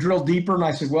said, should we drill deeper? And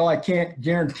I said, well, I can't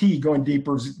guarantee going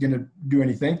deeper is going to do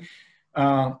anything.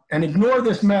 And ignore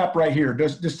this map right here.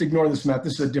 Just ignore this map.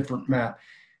 This is a different map.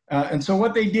 And so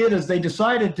what they did is they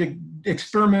decided to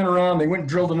experiment around. They went and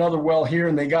drilled another well here,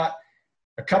 and they got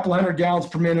a couple 100 gallons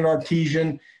per minute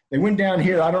artesian. They went down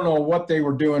here. I don't know what they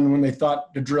were doing when they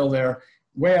thought to drill there,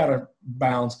 way out of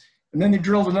bounds. And then they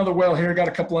drilled another well here, got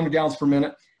a couple 100 gallons per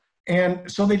minute. And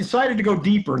so they decided to go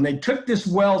deeper, and they took this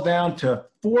well down to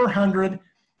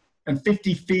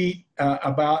 450 feet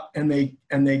about, and they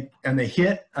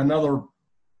hit another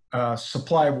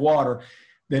supply of water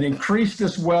that increased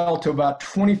this well to about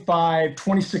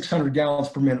 2,600 gallons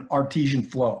per minute artesian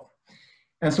flow.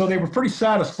 And so they were pretty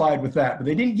satisfied with that, but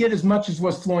they didn't get as much as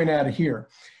was flowing out of here.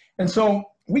 And so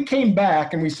we came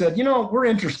back and we said, you know, we're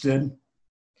interested.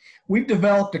 We've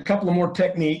developed a couple of more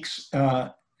techniques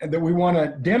that we want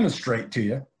to demonstrate to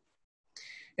you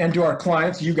and to our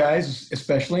clients, you guys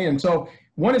especially. And so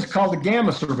one is called the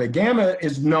gamma survey. Gamma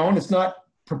is known, it's not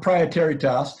proprietary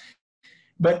to us,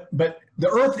 but the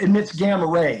Earth emits gamma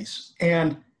rays.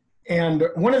 And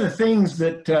one of the things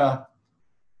that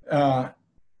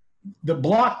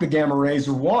block the gamma rays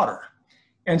are water.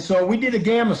 And so we did a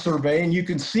gamma survey, and you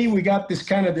can see we got this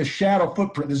kind of this shadow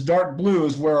footprint. This dark blue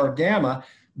is where our gamma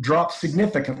drops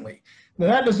significantly. Now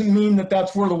that doesn't mean that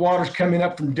that's where the water's coming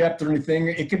up from depth or anything.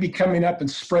 It could be coming up and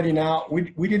spreading out.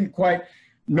 We didn't quite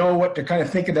know what to kind of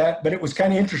think of that, but it was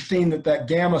kind of interesting that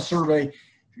gamma survey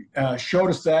showed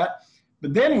us that.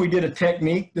 But then we did a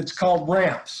technique that's called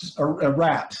RAPS.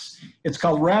 It's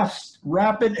called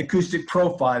Rapid Acoustic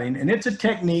Profiling, and it's a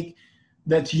technique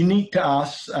that's unique to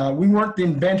us. We weren't the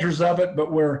inventors of it,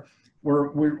 but we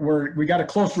got a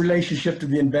close relationship to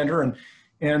the inventor,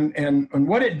 and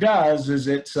what it does is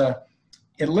it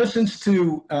listens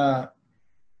to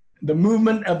the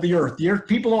movement of the Earth. The Earth,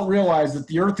 people don't realize that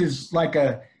the Earth is like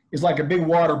a big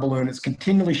water balloon. It's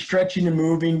continually stretching and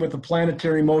moving with the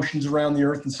planetary motions around the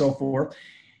Earth and so forth.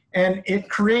 And it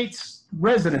creates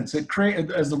resonance.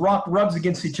 As the rock rubs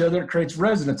against each other, it creates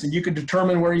resonance. And you can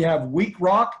determine where you have weak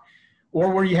rock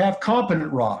or where you have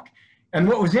competent rock. And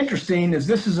what was interesting is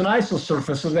this is an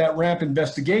isosurface of that ramp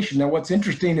investigation. Now, what's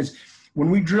interesting is when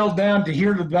we drilled down to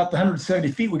here to about the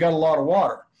 170 feet, we got a lot of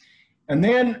water. And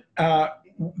then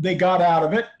they got out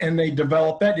of it and they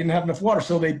developed that, didn't have enough water.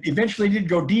 So they eventually did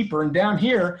go deeper, and down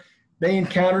here, they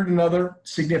encountered another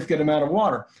significant amount of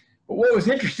water. But what was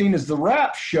interesting is the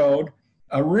RAP showed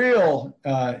a real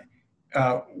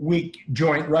weak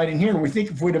joint right in here. And we think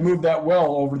if we'd have moved that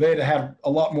well over, they'd have had a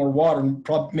lot more water and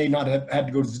probably may not have had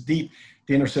to go as deep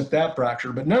to intercept that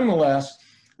fracture. But nonetheless,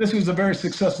 this was a very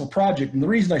successful project. And the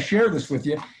reason I share this with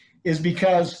you is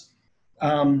because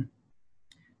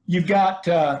you've got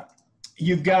a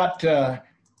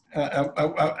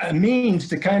means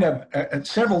to kind of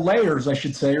several layers, I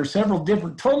should say, or several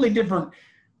totally different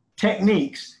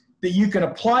techniques that you can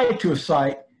apply to a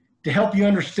site to help you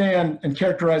understand and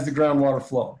characterize the groundwater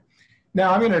flow.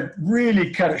 Now, I'm going to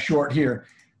really cut it short here.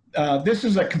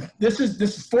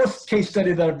 This fourth case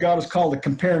study that I've got is called a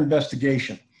compare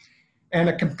investigation. And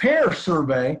a compare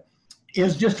survey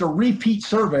is just a repeat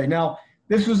survey. Now,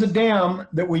 this was a dam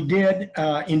that we did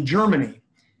in Germany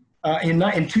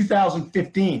in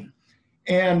 2015.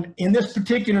 And in this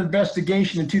particular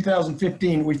investigation in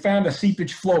 2015, we found a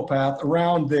seepage flow path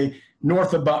around the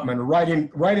north abutment, right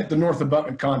at the north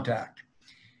abutment contact.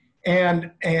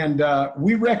 And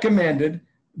we recommended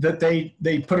that they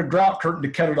put a grout curtain to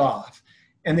cut it off.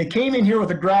 And they came in here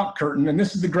with a grout curtain, and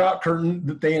this is the grout curtain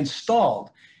that they installed.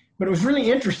 But it was really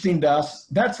interesting to us.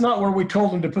 That's not where we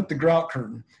told them to put the grout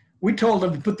curtain. We told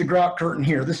them to put the grout curtain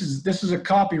here. This is a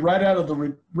copy right out of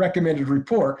the recommended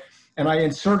report, and I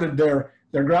inserted their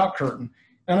grout curtain.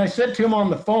 And I said to them on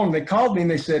the phone, they called me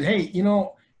and they said, hey, you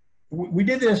know, we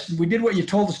did this, we did what you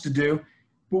told us to do,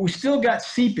 but we still got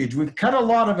seepage. We've cut a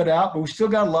lot of it out, but we still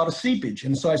got a lot of seepage.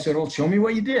 And so I said, well, show me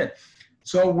what you did.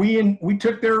 So we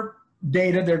took their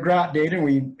data, their grout data, and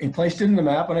we placed it in the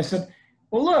map. And I said,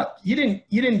 well, look, you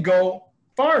didn't go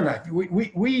far enough.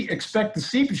 We expect the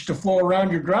seepage to flow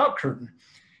around your grout curtain.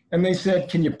 And they said,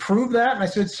 can you prove that? And I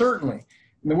said, certainly.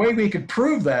 And the way we could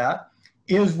prove that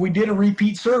is we did a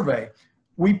repeat survey.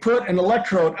 We put an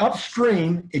electrode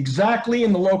upstream exactly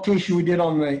in the location we did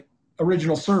on the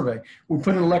original survey. We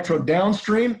put an electrode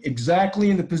downstream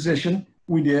exactly in the position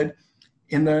we did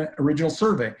in the original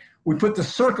survey. We put the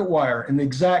circuit wire in the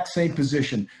exact same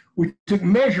position. We took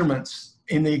measurements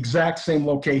in the exact same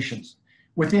locations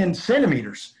within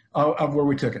centimeters of where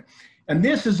we took it. And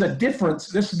this is a difference.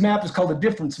 This map is called a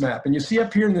difference map. And you see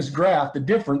up here in this graph, the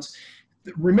difference.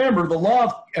 Remember the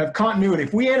law of continuity.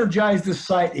 If we energize this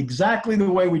site exactly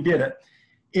the way we did it,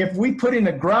 if we put in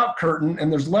a grout curtain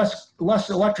and there's less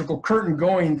electrical current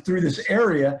going through this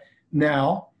area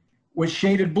now with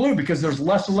shaded blue because there's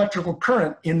less electrical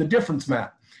current in the difference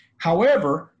map.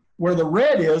 However, where the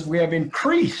red is, we have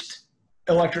increased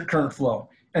electric current flow.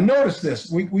 And notice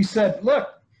this, we said, look,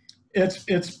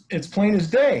 it's plain as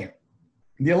day.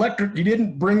 The electric, you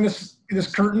didn't bring this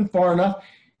curtain far enough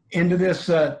into this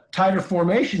tighter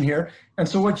formation here. And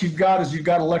so what you've got is you've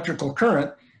got electrical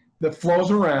current that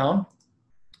flows around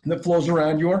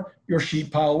your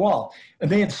sheet pile wall. And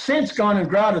they have since gone and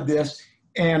grouted this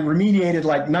and remediated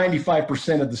like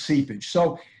 95% of the seepage.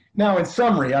 So now in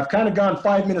summary, I've kind of gone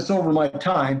 5 minutes over my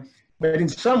time, but in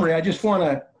summary, I just want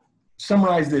to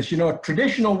summarize this. You know,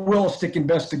 traditional Willowstick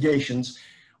investigations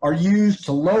are used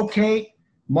to locate,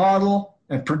 model,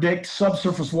 and predict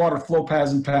subsurface water flow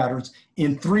paths and patterns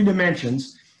in 3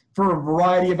 dimensions for a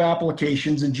variety of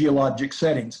applications in geologic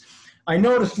settings. I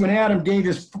noticed when Adam gave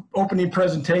his opening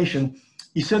presentation,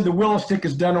 he said the Willowstick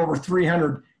has done over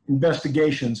 300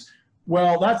 investigations.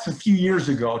 Well, that's a few years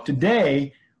ago.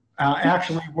 Today,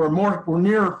 actually, we're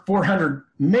near 400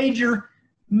 major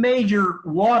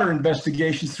water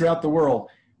investigations throughout the world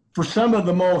for some of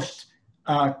the most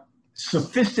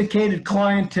sophisticated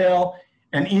clientele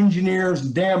and engineers,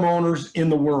 dam owners in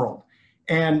the world.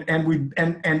 And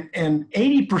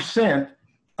 80%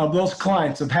 of those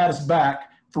clients have had us back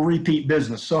for repeat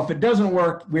business. So if it doesn't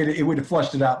work, it would have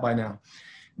flushed it out by now.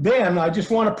 Then I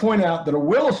just want to point out that a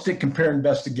Willowstick compare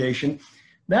investigation,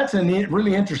 that's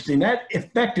really interesting. That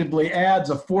effectively adds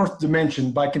a 4th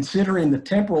dimension by considering the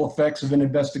temporal effects of an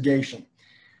investigation.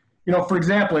 You know, for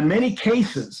example, in many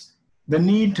cases, the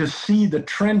need to see the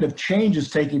trend of changes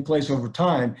taking place over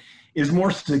time is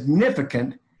more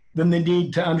significant than the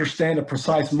need to understand a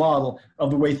precise model of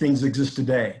the way things exist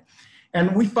today.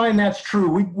 And we find that's true.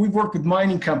 We've worked with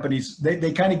mining companies.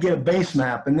 They kind of get a base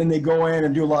map and then they go in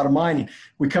and do a lot of mining.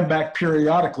 We come back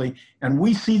periodically and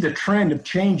we see the trend of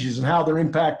changes and how they're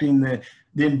impacting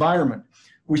the environment.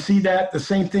 We see that the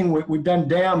same thing, we've done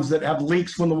dams that have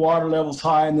leaks when the water level's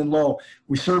high and then low.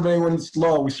 We survey when it's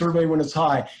low, we survey when it's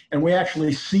high, and we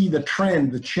actually see the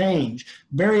trend, the change.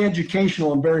 Very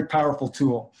educational and very powerful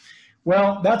tool.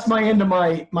 Well, that's my end of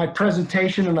my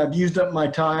presentation, and I've used up my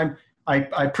time.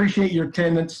 I appreciate your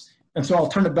attendance, and so I'll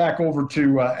turn it back over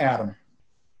to Adam.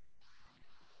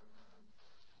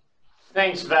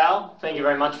 Thanks, Val. Thank you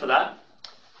very much for that.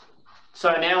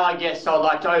 So now I guess I'd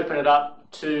like to open it up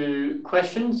to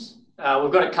questions.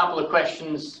 We've got a couple of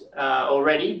questions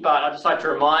already, but I'd just like to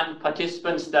remind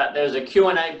participants that there's a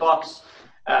Q&A box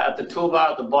at the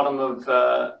toolbar at the bottom of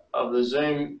the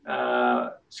Zoom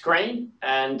screen,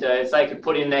 and if they could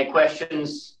put in their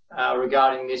questions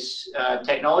regarding this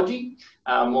technology,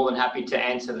 I'm more than happy to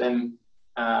answer them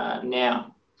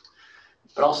now.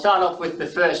 But I'll start off with the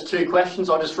first 2 questions.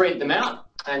 I'll just read them out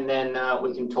and then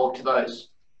we can talk to those.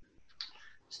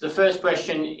 So the first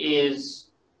question is,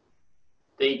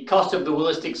 the cost of the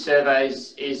Willowstick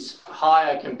surveys is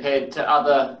higher compared to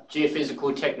other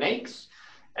geophysical techniques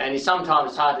and is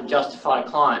sometimes hard to justify to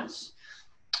clients.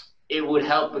 It would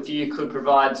help if you could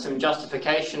provide some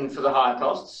justification for the higher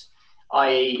costs,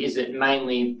 i.e. is it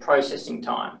mainly processing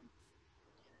time?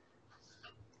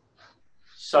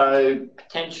 So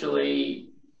potentially,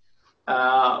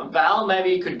 Val, maybe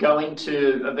you could go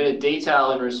into a bit of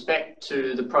detail in respect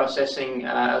to the processing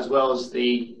as well as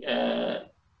the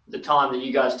time that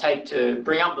you guys take to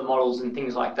bring up the models and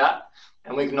things like that.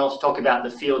 And we can also talk about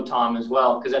the field time as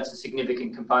well, because that's a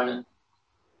significant component.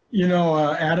 You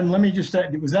know, Adam, let me just say,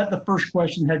 was that the first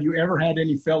question? Have you ever had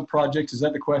any failed projects? Is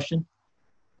that the question?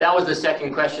 That was the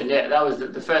second question. Yeah, that was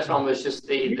the first one was just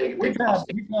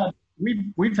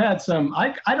we've had some,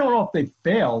 I don't know if they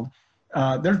failed.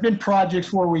 There's been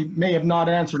projects where we may have not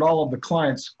answered all of the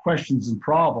client's questions and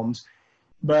problems,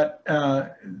 but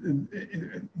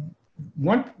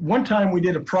one time we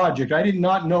did a project, I did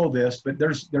not know this, but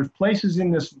there's places in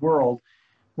this world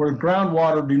where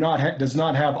groundwater does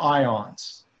not have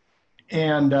ions.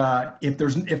 And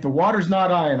if the water's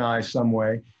not ionized some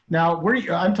way, now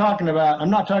I'm not talking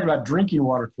about drinking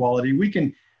water quality. We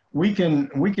can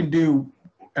do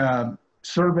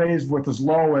surveys with as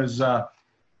low as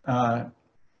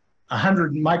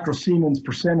 100 microsiemens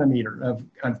per centimeter of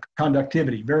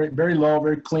conductivity. Very, very low,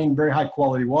 very clean, very high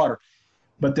quality water.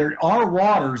 But there are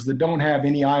waters that don't have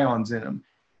any ions in them.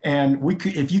 And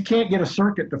if you can't get a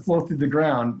circuit to flow through the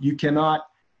ground, you cannot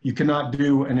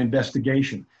do an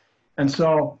investigation. And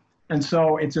so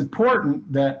it's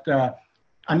important that,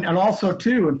 and also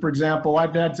too, and for example,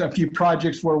 I've had a few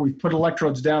projects where we put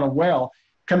electrodes down a well,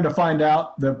 come to find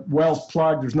out the well's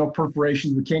plugged, there's no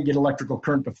perforations, we can't get electrical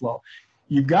current to flow.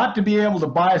 You've got to be able to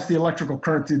bias the electrical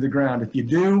current through the ground. If you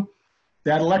do,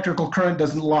 that electrical current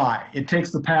doesn't lie. It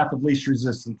takes the path of least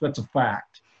resistance. That's a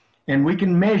fact. And we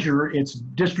can measure its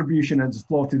distribution and its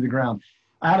flow through the ground.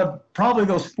 Out of probably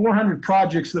those 400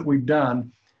 projects that we've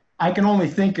done, I can only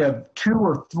think of 2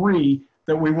 or 3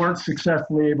 that we weren't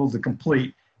successfully able to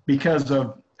complete because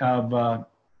of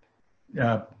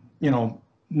you know,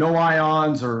 no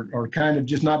ions or kind of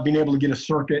just not being able to get a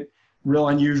circuit, real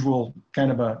unusual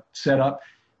kind of a setup.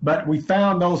 But we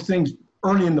found those things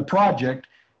early in the project,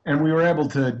 and we were able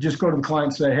to just go to the client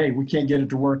and say, hey, we can't get it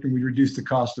to work, and we reduced the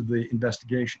cost of the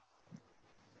investigation.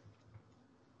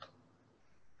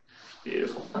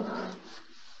 Beautiful.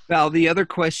 Val, the other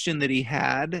question that he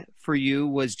had for you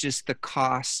was just the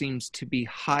cost seems to be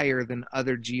higher than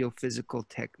other geophysical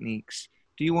techniques.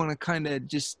 Do you want to kind of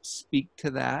just speak to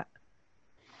that?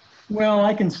 Well,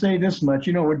 I can say this much.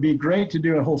 You know, it would be great to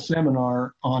do a whole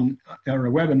seminar on, or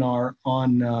a webinar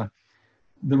on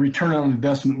the return on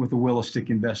investment with the Willowstick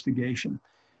investigation.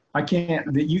 I can't,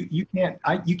 you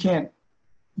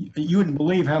wouldn't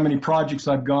believe how many projects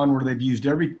I've gone where they've used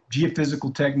every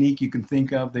geophysical technique you can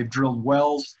think of. They've drilled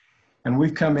wells, and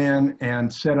we've come in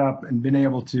and set up and been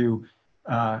able to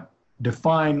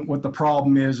define what the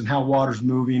problem is and how water's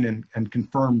moving and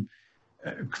confirm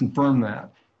that.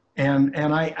 And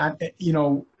I you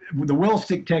know, with the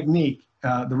Willowstick technique,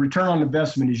 the return on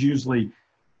investment is usually,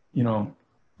 you know,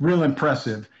 real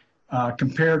impressive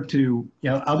compared to, you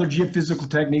know, other geophysical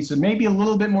techniques that may be a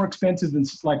little bit more expensive than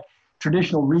like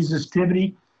traditional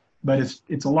resistivity, but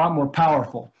it's a lot more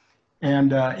powerful.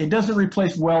 And it doesn't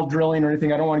replace well drilling or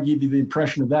anything. I don't want to give you the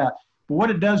impression of that. But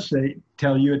what it does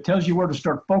tell you, it tells you where to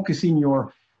start focusing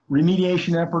your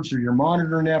remediation efforts or your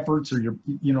monitoring efforts or your,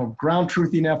 you know, ground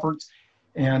truthing efforts.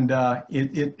 And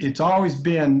it's always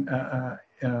been a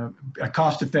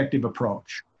cost-effective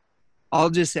approach.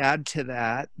 I'll just add to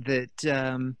that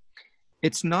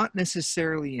it's not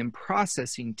necessarily in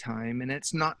processing time, and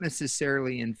it's not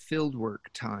necessarily in field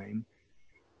work time.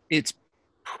 It's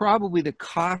probably the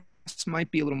cost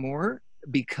might be a little more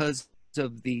because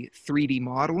of the 3D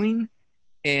modeling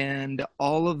and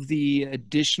all of the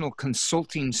additional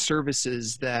consulting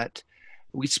services that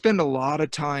we spend a lot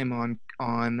of time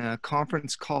on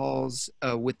conference calls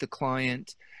with the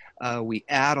client. We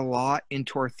add a lot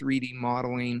into our 3D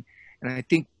modeling, and I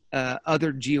think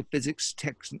other geophysics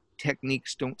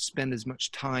techniques don't spend as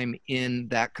much time in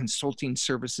that consulting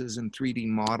services and 3D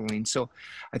modeling. So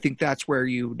I think that's where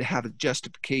you have a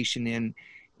justification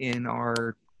in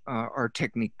our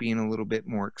technique being a little bit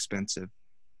more expensive.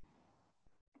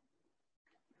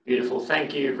 Beautiful.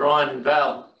 Thank you, Ryan and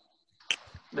Val.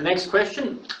 The next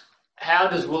question, how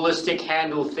does Willowstick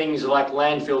handle things like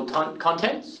landfill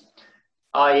contents,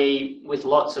 i.e. with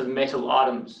lots of metal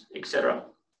items, etc.?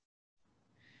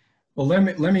 Well,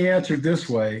 let me answer it this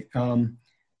way.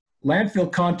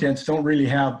 Landfill contents don't really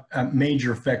have a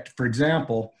major effect. For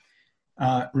example,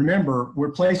 remember,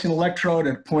 we're placing an electrode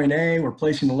at point A, we're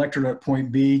placing an electrode at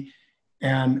point B,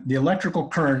 and the electrical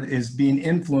current is being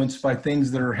influenced by things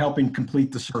that are helping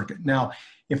complete the circuit. Now,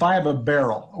 if I have a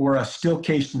barrel or a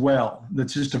steel-cased well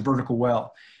that's just a vertical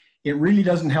well, it really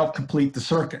doesn't help complete the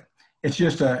circuit. It's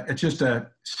just a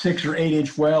 6 or 8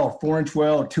 inch well, or 4 inch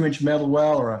well, or 2 inch metal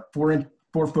well, or a 4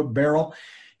 foot barrel.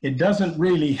 It doesn't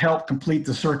really help complete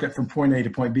the circuit from point A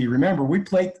to point B. Remember, we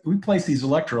place these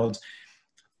electrodes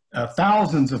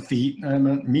thousands of feet,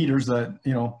 meters,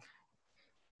 you know,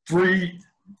 300,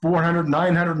 400,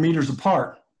 900 meters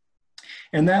apart.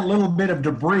 And that little bit of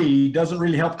debris doesn't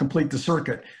really help complete the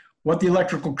circuit. What the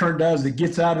electrical current does, it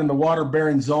gets out in the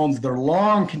water-bearing zones. They're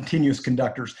long continuous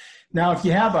conductors. Now, if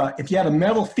you had a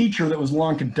metal feature that was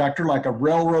long conductor, like a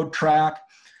railroad track,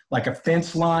 like a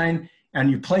fence line, and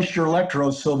you placed your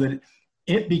electrodes so that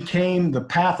it became the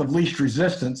path of least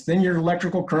resistance, then your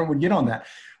electrical current would get on that.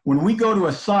 When we go to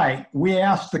a site, we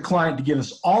ask the client to give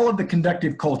us all of the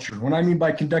conductive culture. What I mean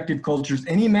by conductive culture is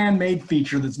any man-made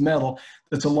feature that's metal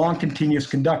that's a long continuous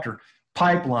conductor.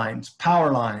 Pipelines,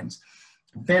 power lines,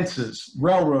 fences,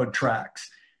 railroad tracks.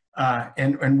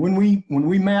 And when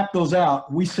we map those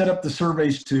out, we set up the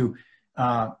surveys to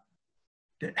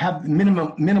have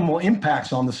minimal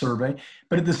impacts on the survey.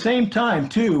 But at the same time,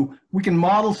 too, we can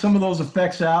model some of those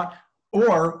effects out,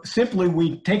 or simply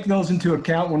we take those into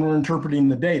account when we're interpreting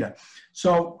the data.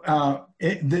 So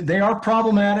they are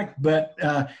problematic, but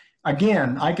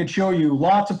again, I could show you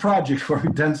lots of projects where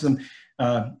we've done some,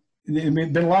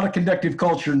 been a lot of conductive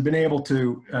culture and been able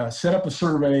to set up a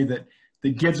survey that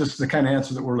gives us the kind of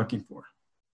answer that we're looking for.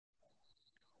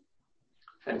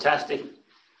 Fantastic.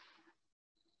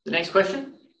 The next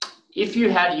question. If you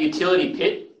had a utility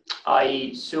pit,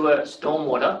 i.e. sewer,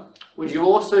 stormwater, would you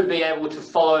also be able to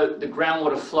follow the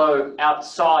groundwater flow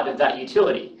outside of that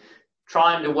utility,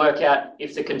 trying to work out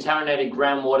if the contaminated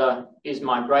groundwater is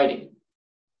migrating?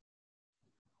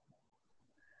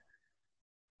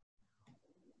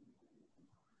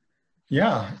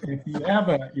 Yeah,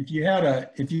 if you had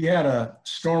a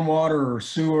stormwater or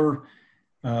sewer,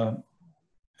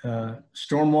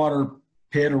 stormwater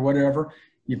pit or whatever,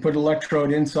 you put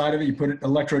electrode inside of it, you put an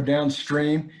electrode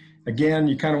downstream. Again,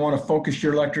 you kind of want to focus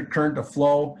your electric current to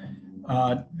flow,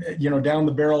 down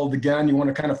the barrel of the gun. You want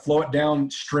to kind of flow it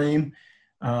downstream.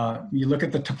 You look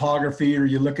at the topography, or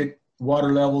you look at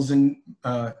water levels in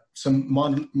some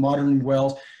modern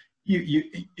wells.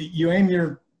 You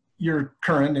aim your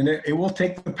current, and it will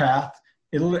take the path.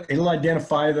 It'll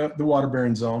identify the water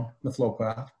bearing zone, the flow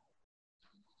path.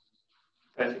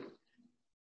 Perfect.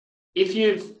 Have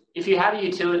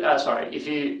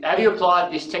you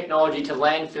applied this technology to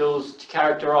landfills to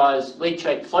characterize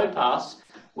leachate flow paths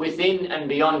within and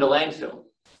beyond a landfill?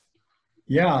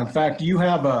 Yeah, in fact, you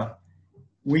have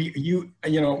you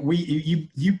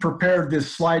prepared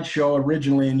this slideshow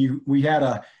originally, and we had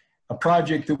a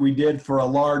project that we did for a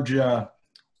large, it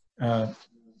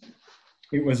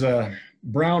was a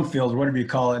brownfield, whatever you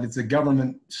call it. It's a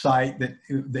government site that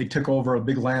they took over, a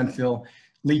big landfill,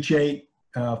 leachate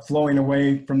flowing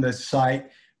away from the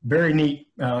site. Very neat.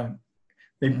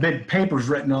 They've been papers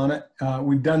written on it.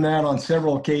 We've done that on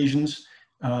several occasions,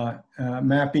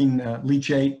 mapping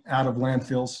leachate out of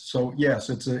landfills. So yes,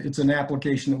 it's an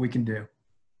application that we can do.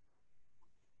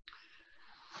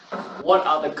 What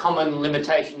are the common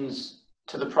limitations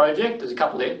to the project? There's a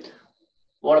couple there.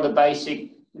 What are the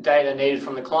basic data needed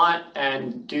from the client,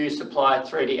 and do you supply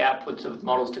 3D outputs of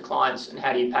models to clients, and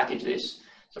how do you package this?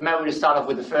 So maybe we'll just start off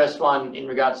with the first one in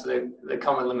regards to the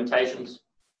common limitations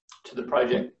to the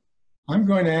project. I'm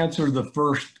going to answer the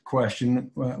first question.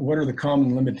 What are the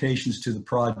common limitations to the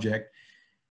project?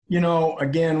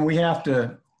 Again, we have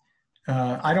to,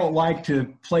 I don't like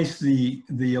to place the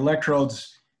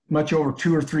electrodes much over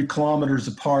 2 or 3 kilometers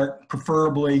apart,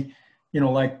 preferably,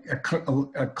 like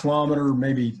a kilometer,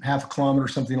 maybe half a kilometer,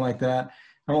 something like that.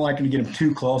 I don't like to get them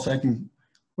too close.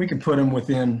 We can put them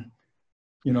within,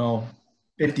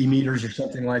 50 meters or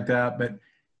something like that, but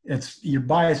you're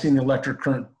biasing the electric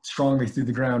current strongly through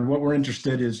the ground. What we're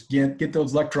interested is get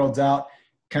those electrodes out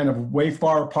kind of way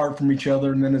far apart from each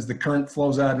other, and then as the current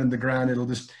flows out into the ground, it'll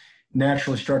just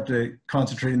naturally start to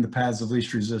concentrate in the paths of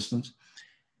least resistance.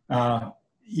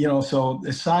 So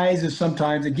the size is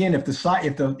sometimes, again, if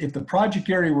the project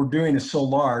area we're doing is so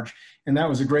large, and that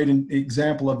was a great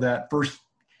example of that first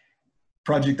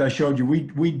project I showed you,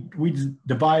 we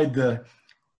divide the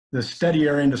study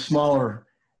area into smaller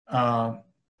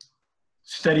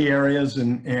study areas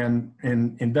and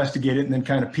investigate it, and then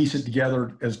kind of piece it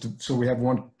together so we have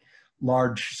one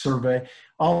large survey.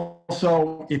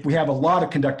 Also, if we have a lot of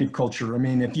conductive culture, I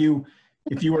mean, if you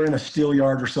were in a steel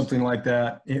yard or something like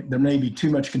that, there may be too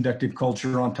much conductive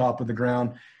culture on top of the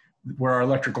ground where our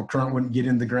electrical current wouldn't get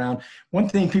in the ground. One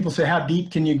thing people say, how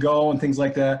deep can you go and things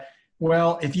like that?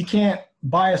 Well, if you can't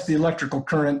bias the electrical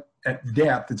current at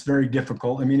depth, it's very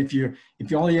difficult. I mean, if you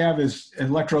all you have is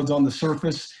electrodes on the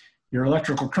surface, your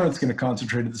electrical current's going to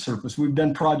concentrate at the surface. We've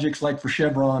done projects like for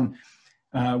Chevron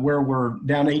where we're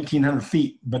down 1,800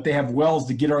 feet, but they have wells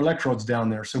to get our electrodes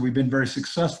down there. So we've been very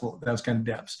successful at those kind of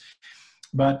depths.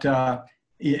 But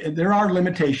there are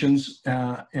limitations,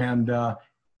 and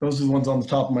those are the ones on the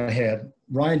top of my head.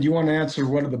 Ryan, do you want to answer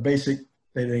what are the basic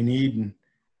that they need?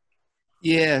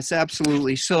 Yes,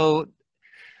 absolutely. So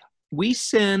we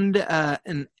send,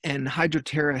 and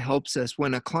Hydroterra helps us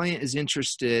when a client is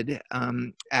interested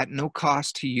at no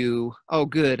cost to you. Oh,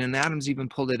 good. And Adam's even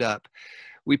pulled it up.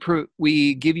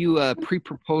 We give you a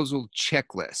pre-proposal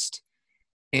checklist,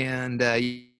 and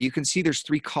you can see there's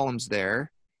 3 columns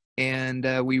there.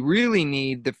 And we really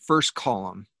need the first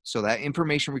column. So that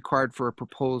information required for a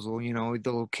proposal,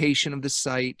 the location of the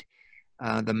site,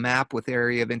 the map with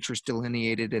area of interest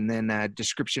delineated, and then a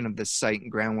description of the site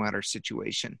and groundwater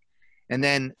situation. And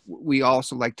then we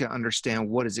also like to understand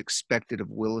what is expected of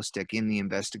Willowstick in the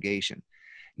investigation.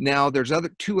 Now there's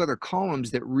two other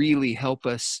columns that really help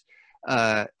us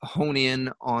hone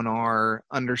in on our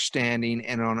understanding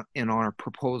and on our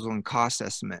proposal and cost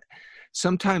estimate.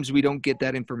 Sometimes we don't get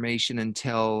that information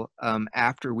until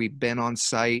after we've been on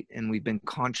site and we've been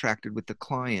contracted with the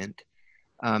client,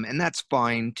 and that's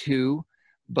fine too.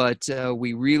 But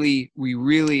we really,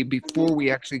 before we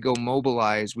actually go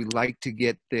mobilize, we like to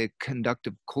get the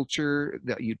conductive culture,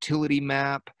 the utility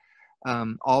map,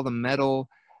 all the metal.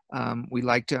 We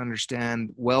like to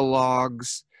understand well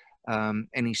logs,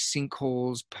 any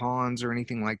sinkholes, ponds, or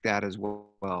anything like that as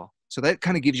well. So that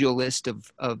kind of gives you a list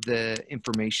of the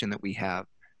information that we have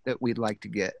that we'd like to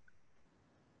get.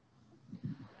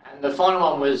 And the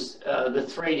final one was the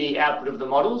 3D output of the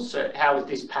models. So how is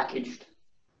this packaged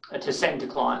to send to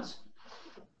clients?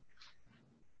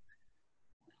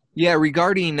 Yeah,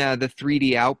 regarding the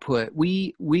 3D output,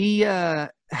 we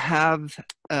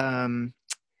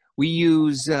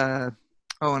use, oh,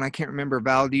 and I can't remember,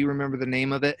 Val, do you remember the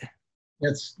name of it?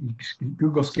 That's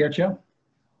Google SketchUp.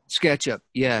 SketchUp,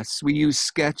 yes, we use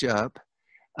SketchUp,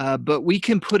 but we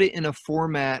can put it in a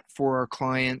format for our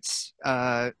clients.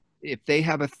 If they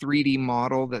have a 3D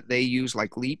model that they use,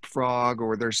 like Leapfrog,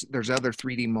 or there's other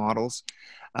 3D models,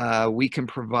 we can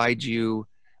provide you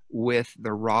with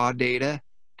the raw data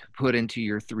to put into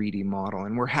your 3D model,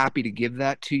 and we're happy to give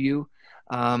that to you,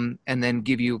 and then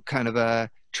give you kind of a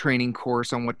training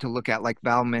course on what to look at, like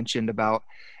Val mentioned about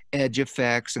edge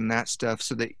effects and that stuff,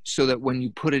 so that when you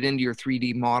put it into your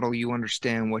 3D model, you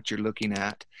understand what you're looking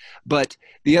at. But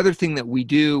the other thing that we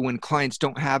do when clients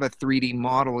don't have a 3D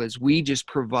model is we just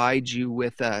provide you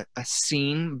with a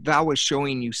scene. Val was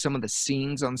showing you some of the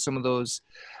scenes on some of those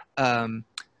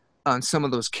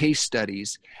case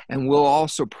studies, and we'll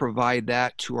also provide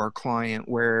that to our client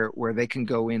where they can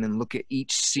go in and look at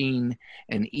each scene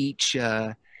and each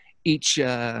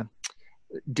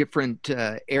different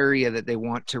area that they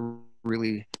want to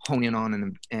really hone in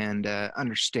on and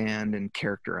understand and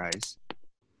characterize.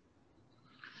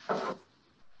 The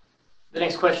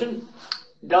next question,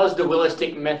 does the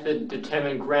Willowstick method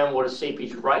determine groundwater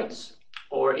seepage rates,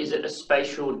 or is it a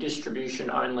spatial distribution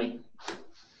only?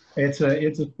 It's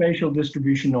a spatial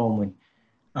distribution only.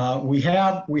 We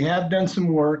have done some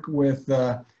work with,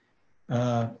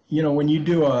 when you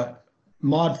do a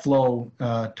mod flow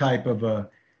type of a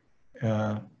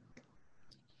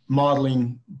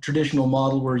modeling, traditional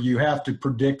model where you have to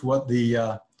predict what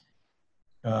the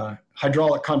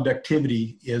hydraulic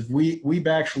conductivity is. We've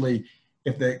actually,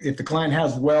 if the client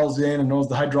has wells in and knows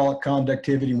the hydraulic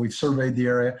conductivity and we've surveyed the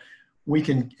area, we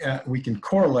can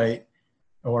correlate,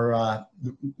 or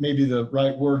maybe the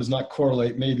right word is not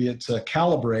correlate, maybe it's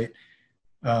calibrate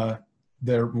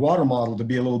their water model to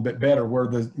be a little bit better, where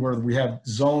we have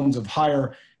zones of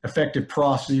higher effective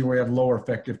porosity, where we have lower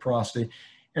effective porosity.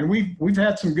 And we've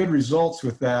had some good results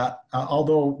with that,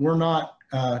 although we're not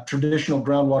traditional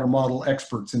groundwater model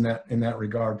experts in that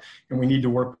regard, and we need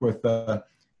to work with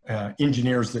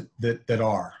engineers that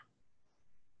are.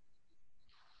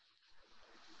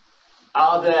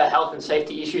 Are there health and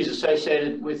safety issues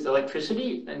associated with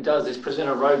electricity, and does this present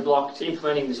a roadblock to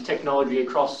implementing this technology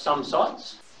across some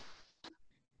sites?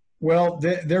 Well,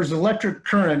 there's electric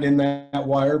current in that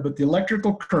wire, but the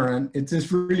electrical current, it's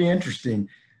just really interesting.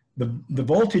 The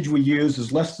voltage we use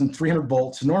is less than 300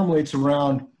 volts. Normally it's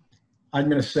around, I'm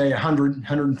going to say 100,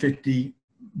 150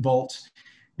 volts.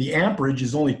 The amperage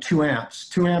is only 2 amps.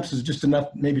 2 amps is just enough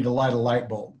maybe to light a light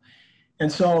bulb.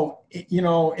 And so,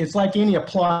 it's like any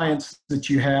appliance that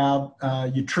you have,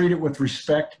 you treat it with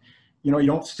respect. You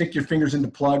don't stick your fingers into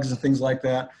plugs and things like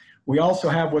that. We also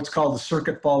have what's called the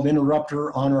circuit fault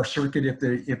interrupter on our circuit.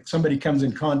 If somebody comes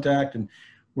in contact and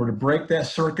were to break that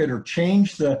circuit or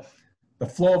change the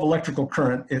flow of electrical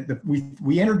current,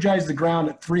 we energize the ground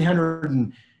at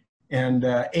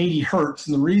 380 hertz.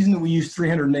 And the reason that we use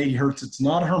 380 hertz, it's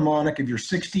not a harmonic of your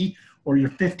 60 or your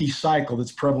 50 cycle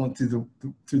that's prevalent through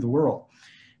the world.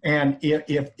 And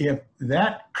if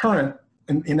that current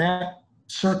in that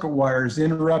circuit wire is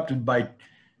interrupted by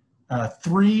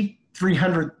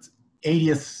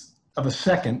 3/380ths of a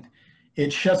second,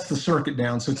 it shuts the circuit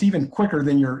down. So it's even quicker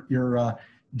than your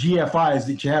GFIs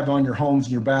that you have on your homes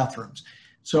and your bathrooms.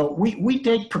 So we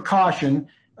take precaution,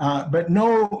 but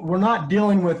no, we're not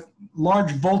dealing with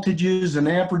large voltages and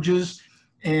amperages,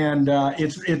 and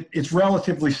it's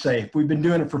relatively safe. We've been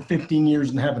doing it for 15 years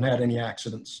and haven't had any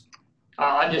accidents.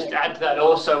 I just add to that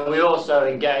also, we also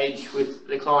engage with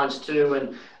the clients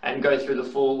too and go through the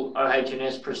full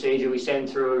OH&S procedure. We send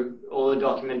through all the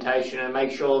documentation and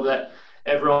make sure that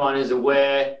everyone is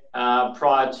aware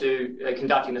prior to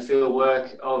conducting the field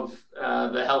work of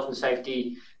the health and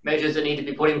safety measures that need to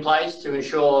be put in place to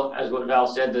ensure, as what Val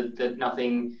said, that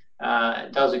nothing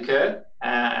does occur,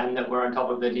 and that we're on top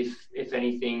of it if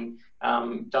anything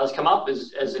does come up,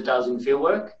 as it does in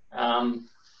fieldwork.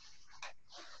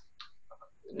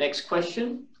 Next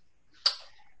question.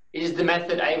 Is the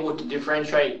method able to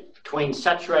differentiate between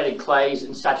saturated clays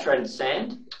and saturated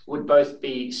sand? Would both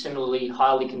be similarly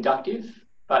highly conductive,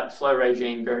 but flow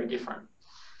regime very different?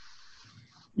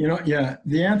 You know, yeah,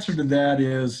 the answer to that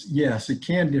is yes, it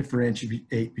can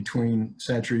differentiate between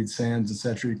saturated sands and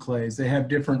saturated clays. They have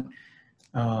different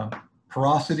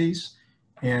porosities.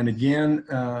 And again,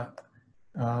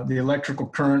 the electrical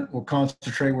current will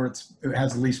concentrate where it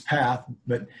has the least path.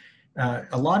 But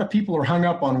a lot of people are hung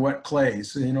up on wet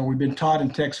clays. You know, we've been taught in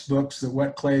textbooks that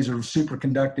wet clays are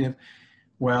superconductive.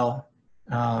 Well,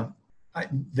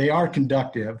 they are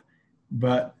conductive,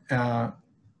 but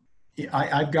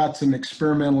I've got some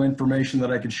experimental information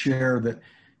that I could share that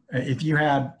if you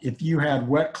had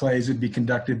wet clays, it'd be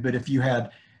conductive, but if you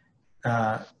had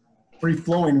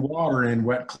free-flowing water in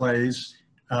wet clays,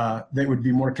 they would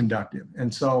be more conductive.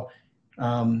 And so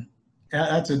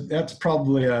that's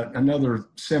probably another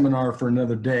seminar for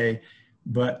another day.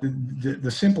 But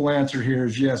the simple answer here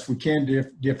is yes, we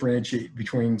can differentiate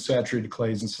between saturated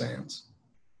clays and sands.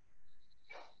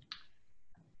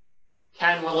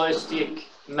 Can Willowstick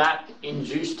map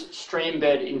induced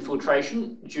streambed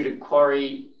infiltration due to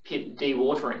quarry pit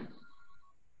dewatering?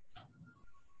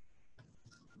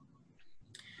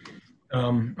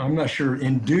 I'm not sure.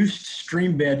 Induced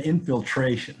streambed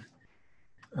infiltration.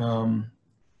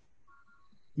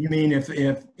 You mean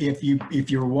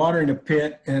if you're watering a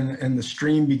pit and the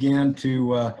stream began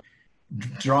to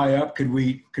dry up, could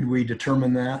we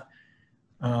determine that?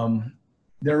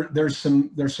 There's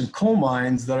some coal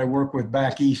mines that I work with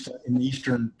back east in the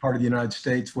eastern part of the United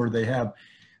States where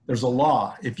there's a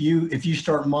law. If you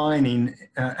start mining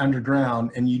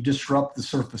underground and you disrupt the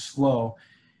surface flow,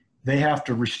 they have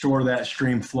to restore that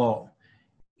stream flow.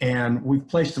 And we've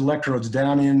placed electrodes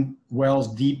down in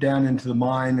wells deep down into the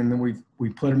mine, and then we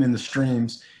put them in the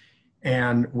streams,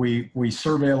 and we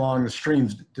survey along the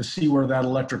streams to see where that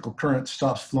electrical current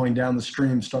stops flowing down the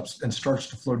stream, starts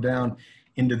to flow down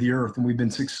into the earth. And we've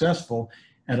been successful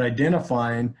at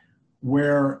identifying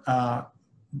where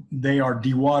they are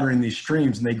dewatering these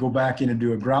streams, and they go back in and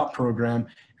do a grout program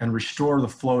and restore the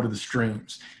flow to the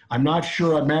streams. I'm not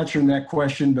sure I'm answering that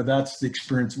question, but that's the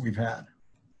experience that we've had.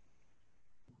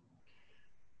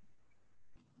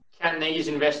 Can these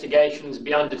investigations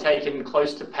be undertaken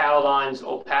close to power lines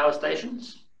or power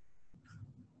stations?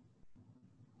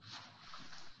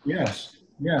 Yes.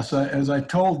 As I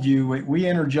told you, we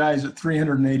energize at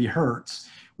 380 hertz,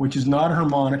 which is not a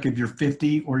harmonic of your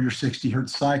 50 or your 60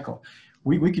 hertz cycle.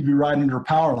 We could be right under a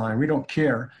power line. We don't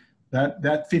care.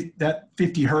 That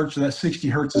 50 hertz or that 60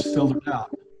 hertz is filtered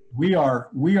out. We are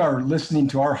listening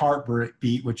to our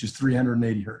heartbeat, which is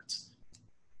 380 hertz.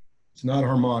 It's not a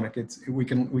harmonic. We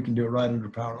can do it right under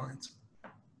power lines.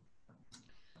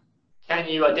 Can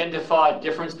you identify a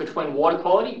difference between water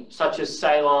quality, such as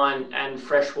saline and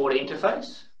freshwater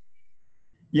interface?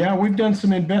 Yeah, we've done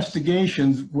some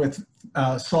investigations with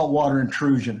saltwater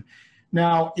intrusion.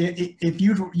 Now, if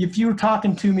you were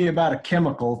talking to me about a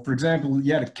chemical, for example,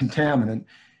 you had a contaminant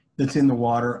that's in the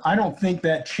water, I don't think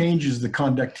that changes the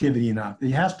conductivity enough.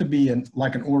 It has to be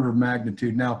like an order of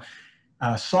magnitude. Now,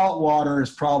 salt water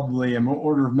is probably an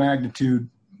order of magnitude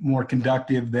more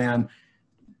conductive than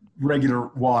regular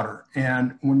water.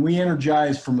 And when we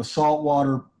energize from a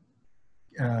saltwater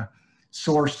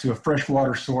source to a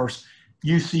freshwater source,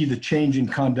 you see the change in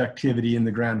conductivity in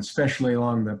the ground, especially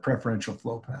along the preferential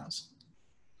flow paths.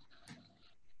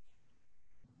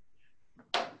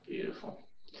 Beautiful.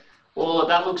 Well,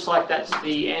 that looks like that's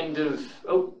the end of,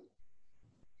 oh,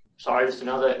 sorry, just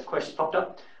another question popped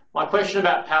up. My question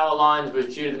about power lines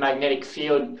was due to the magnetic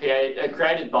field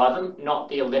created by them, not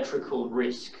the electrical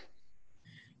risk.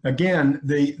 Again,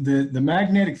 the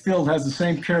magnetic field has the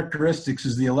same characteristics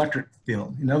as the electric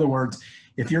field. In other words,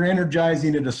 if you're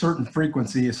energizing at a certain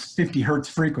frequency, a 50 hertz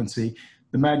frequency,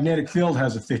 the magnetic field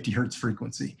has a 50 hertz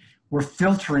frequency. We're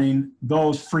filtering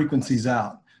those frequencies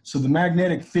out. So the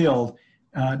magnetic field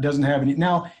doesn't have any.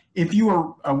 Now, if you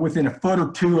were within a foot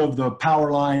or two of the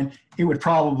power line, it would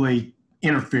probably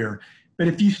interfere. But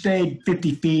if you stayed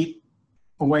 50 feet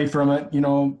away from it, you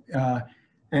know,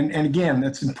 and again,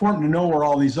 it's important to know where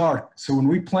all these are. So when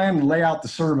we plan to lay out the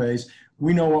surveys,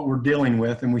 we know what we're dealing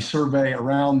with, and we survey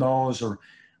around those, or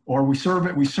we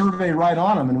survey right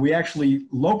on them, and we actually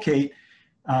locate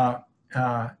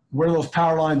where those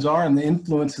power lines are and the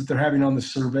influence that they're having on the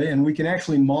survey, and we can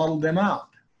actually model them out.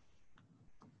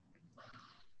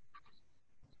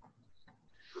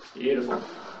 Beautiful.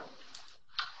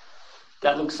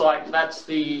 That looks like that's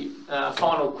the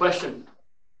final question.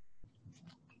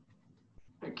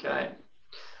 Okay.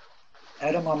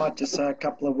 Adam, I might just say a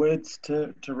couple of words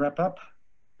to wrap up.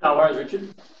 No worries,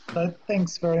 Richard. So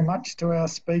thanks very much to our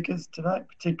speakers today,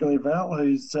 particularly Val,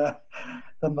 who's done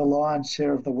the lion's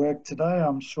share of the work today.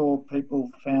 I'm sure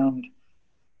people found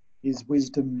his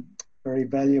wisdom very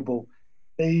valuable.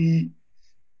 The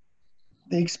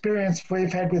experience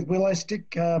we've had with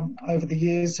Willowstick over the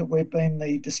years that we've been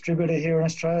the distributor here in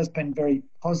Australia has been very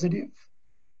positive.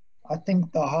 I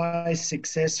think the high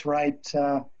success rate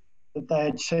that they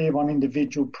achieve on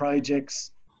individual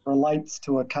projects relates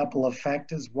to a couple of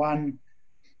factors. One,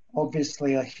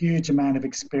 obviously a huge amount of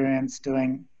experience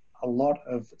doing a lot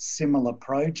of similar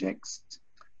projects.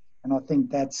 And I think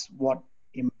that's what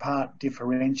in part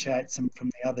differentiates them from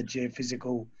the other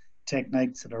geophysical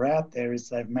techniques that are out there, is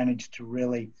they've managed to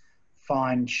really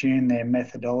fine tune their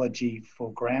methodology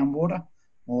for groundwater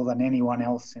more than anyone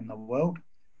else in the world.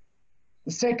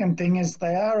 The second thing is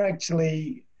they are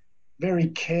actually very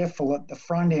careful at the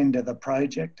front end of the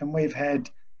project, and we've had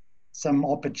some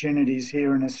opportunities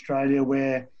here in Australia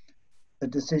where the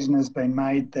decision has been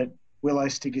made that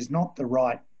Willowstick is not the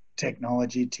right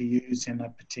technology to use in a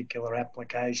particular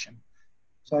application.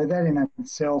 So that in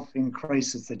itself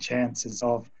increases the chances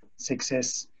of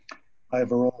success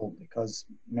overall, because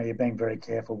you're being very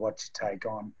careful what you take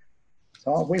on.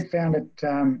 So we found it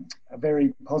a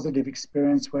very positive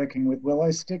experience working with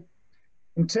Willowstick.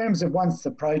 In terms of once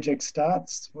the project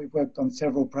starts, we've worked on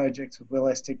several projects with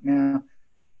Willowstick now.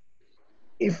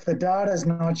 If the data is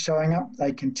not showing up,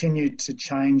 they continue to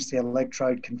change the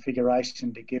electrode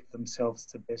configuration to give themselves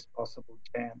the best possible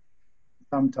chance.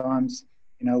 Sometimes,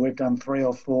 we've done 3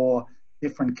 or 4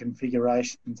 different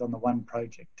configurations on the one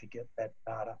project to get that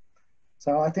data.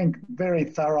 So I think very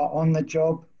thorough on the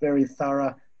job, very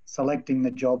thorough selecting the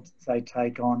jobs they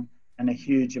take on, and a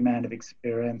huge amount of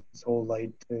experience all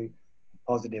lead to a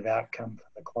positive outcome for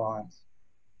the clients.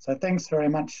 So thanks very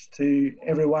much to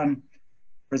everyone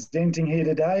presenting here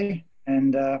today,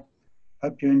 and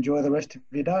hope you enjoy the rest of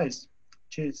your days.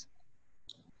 Cheers.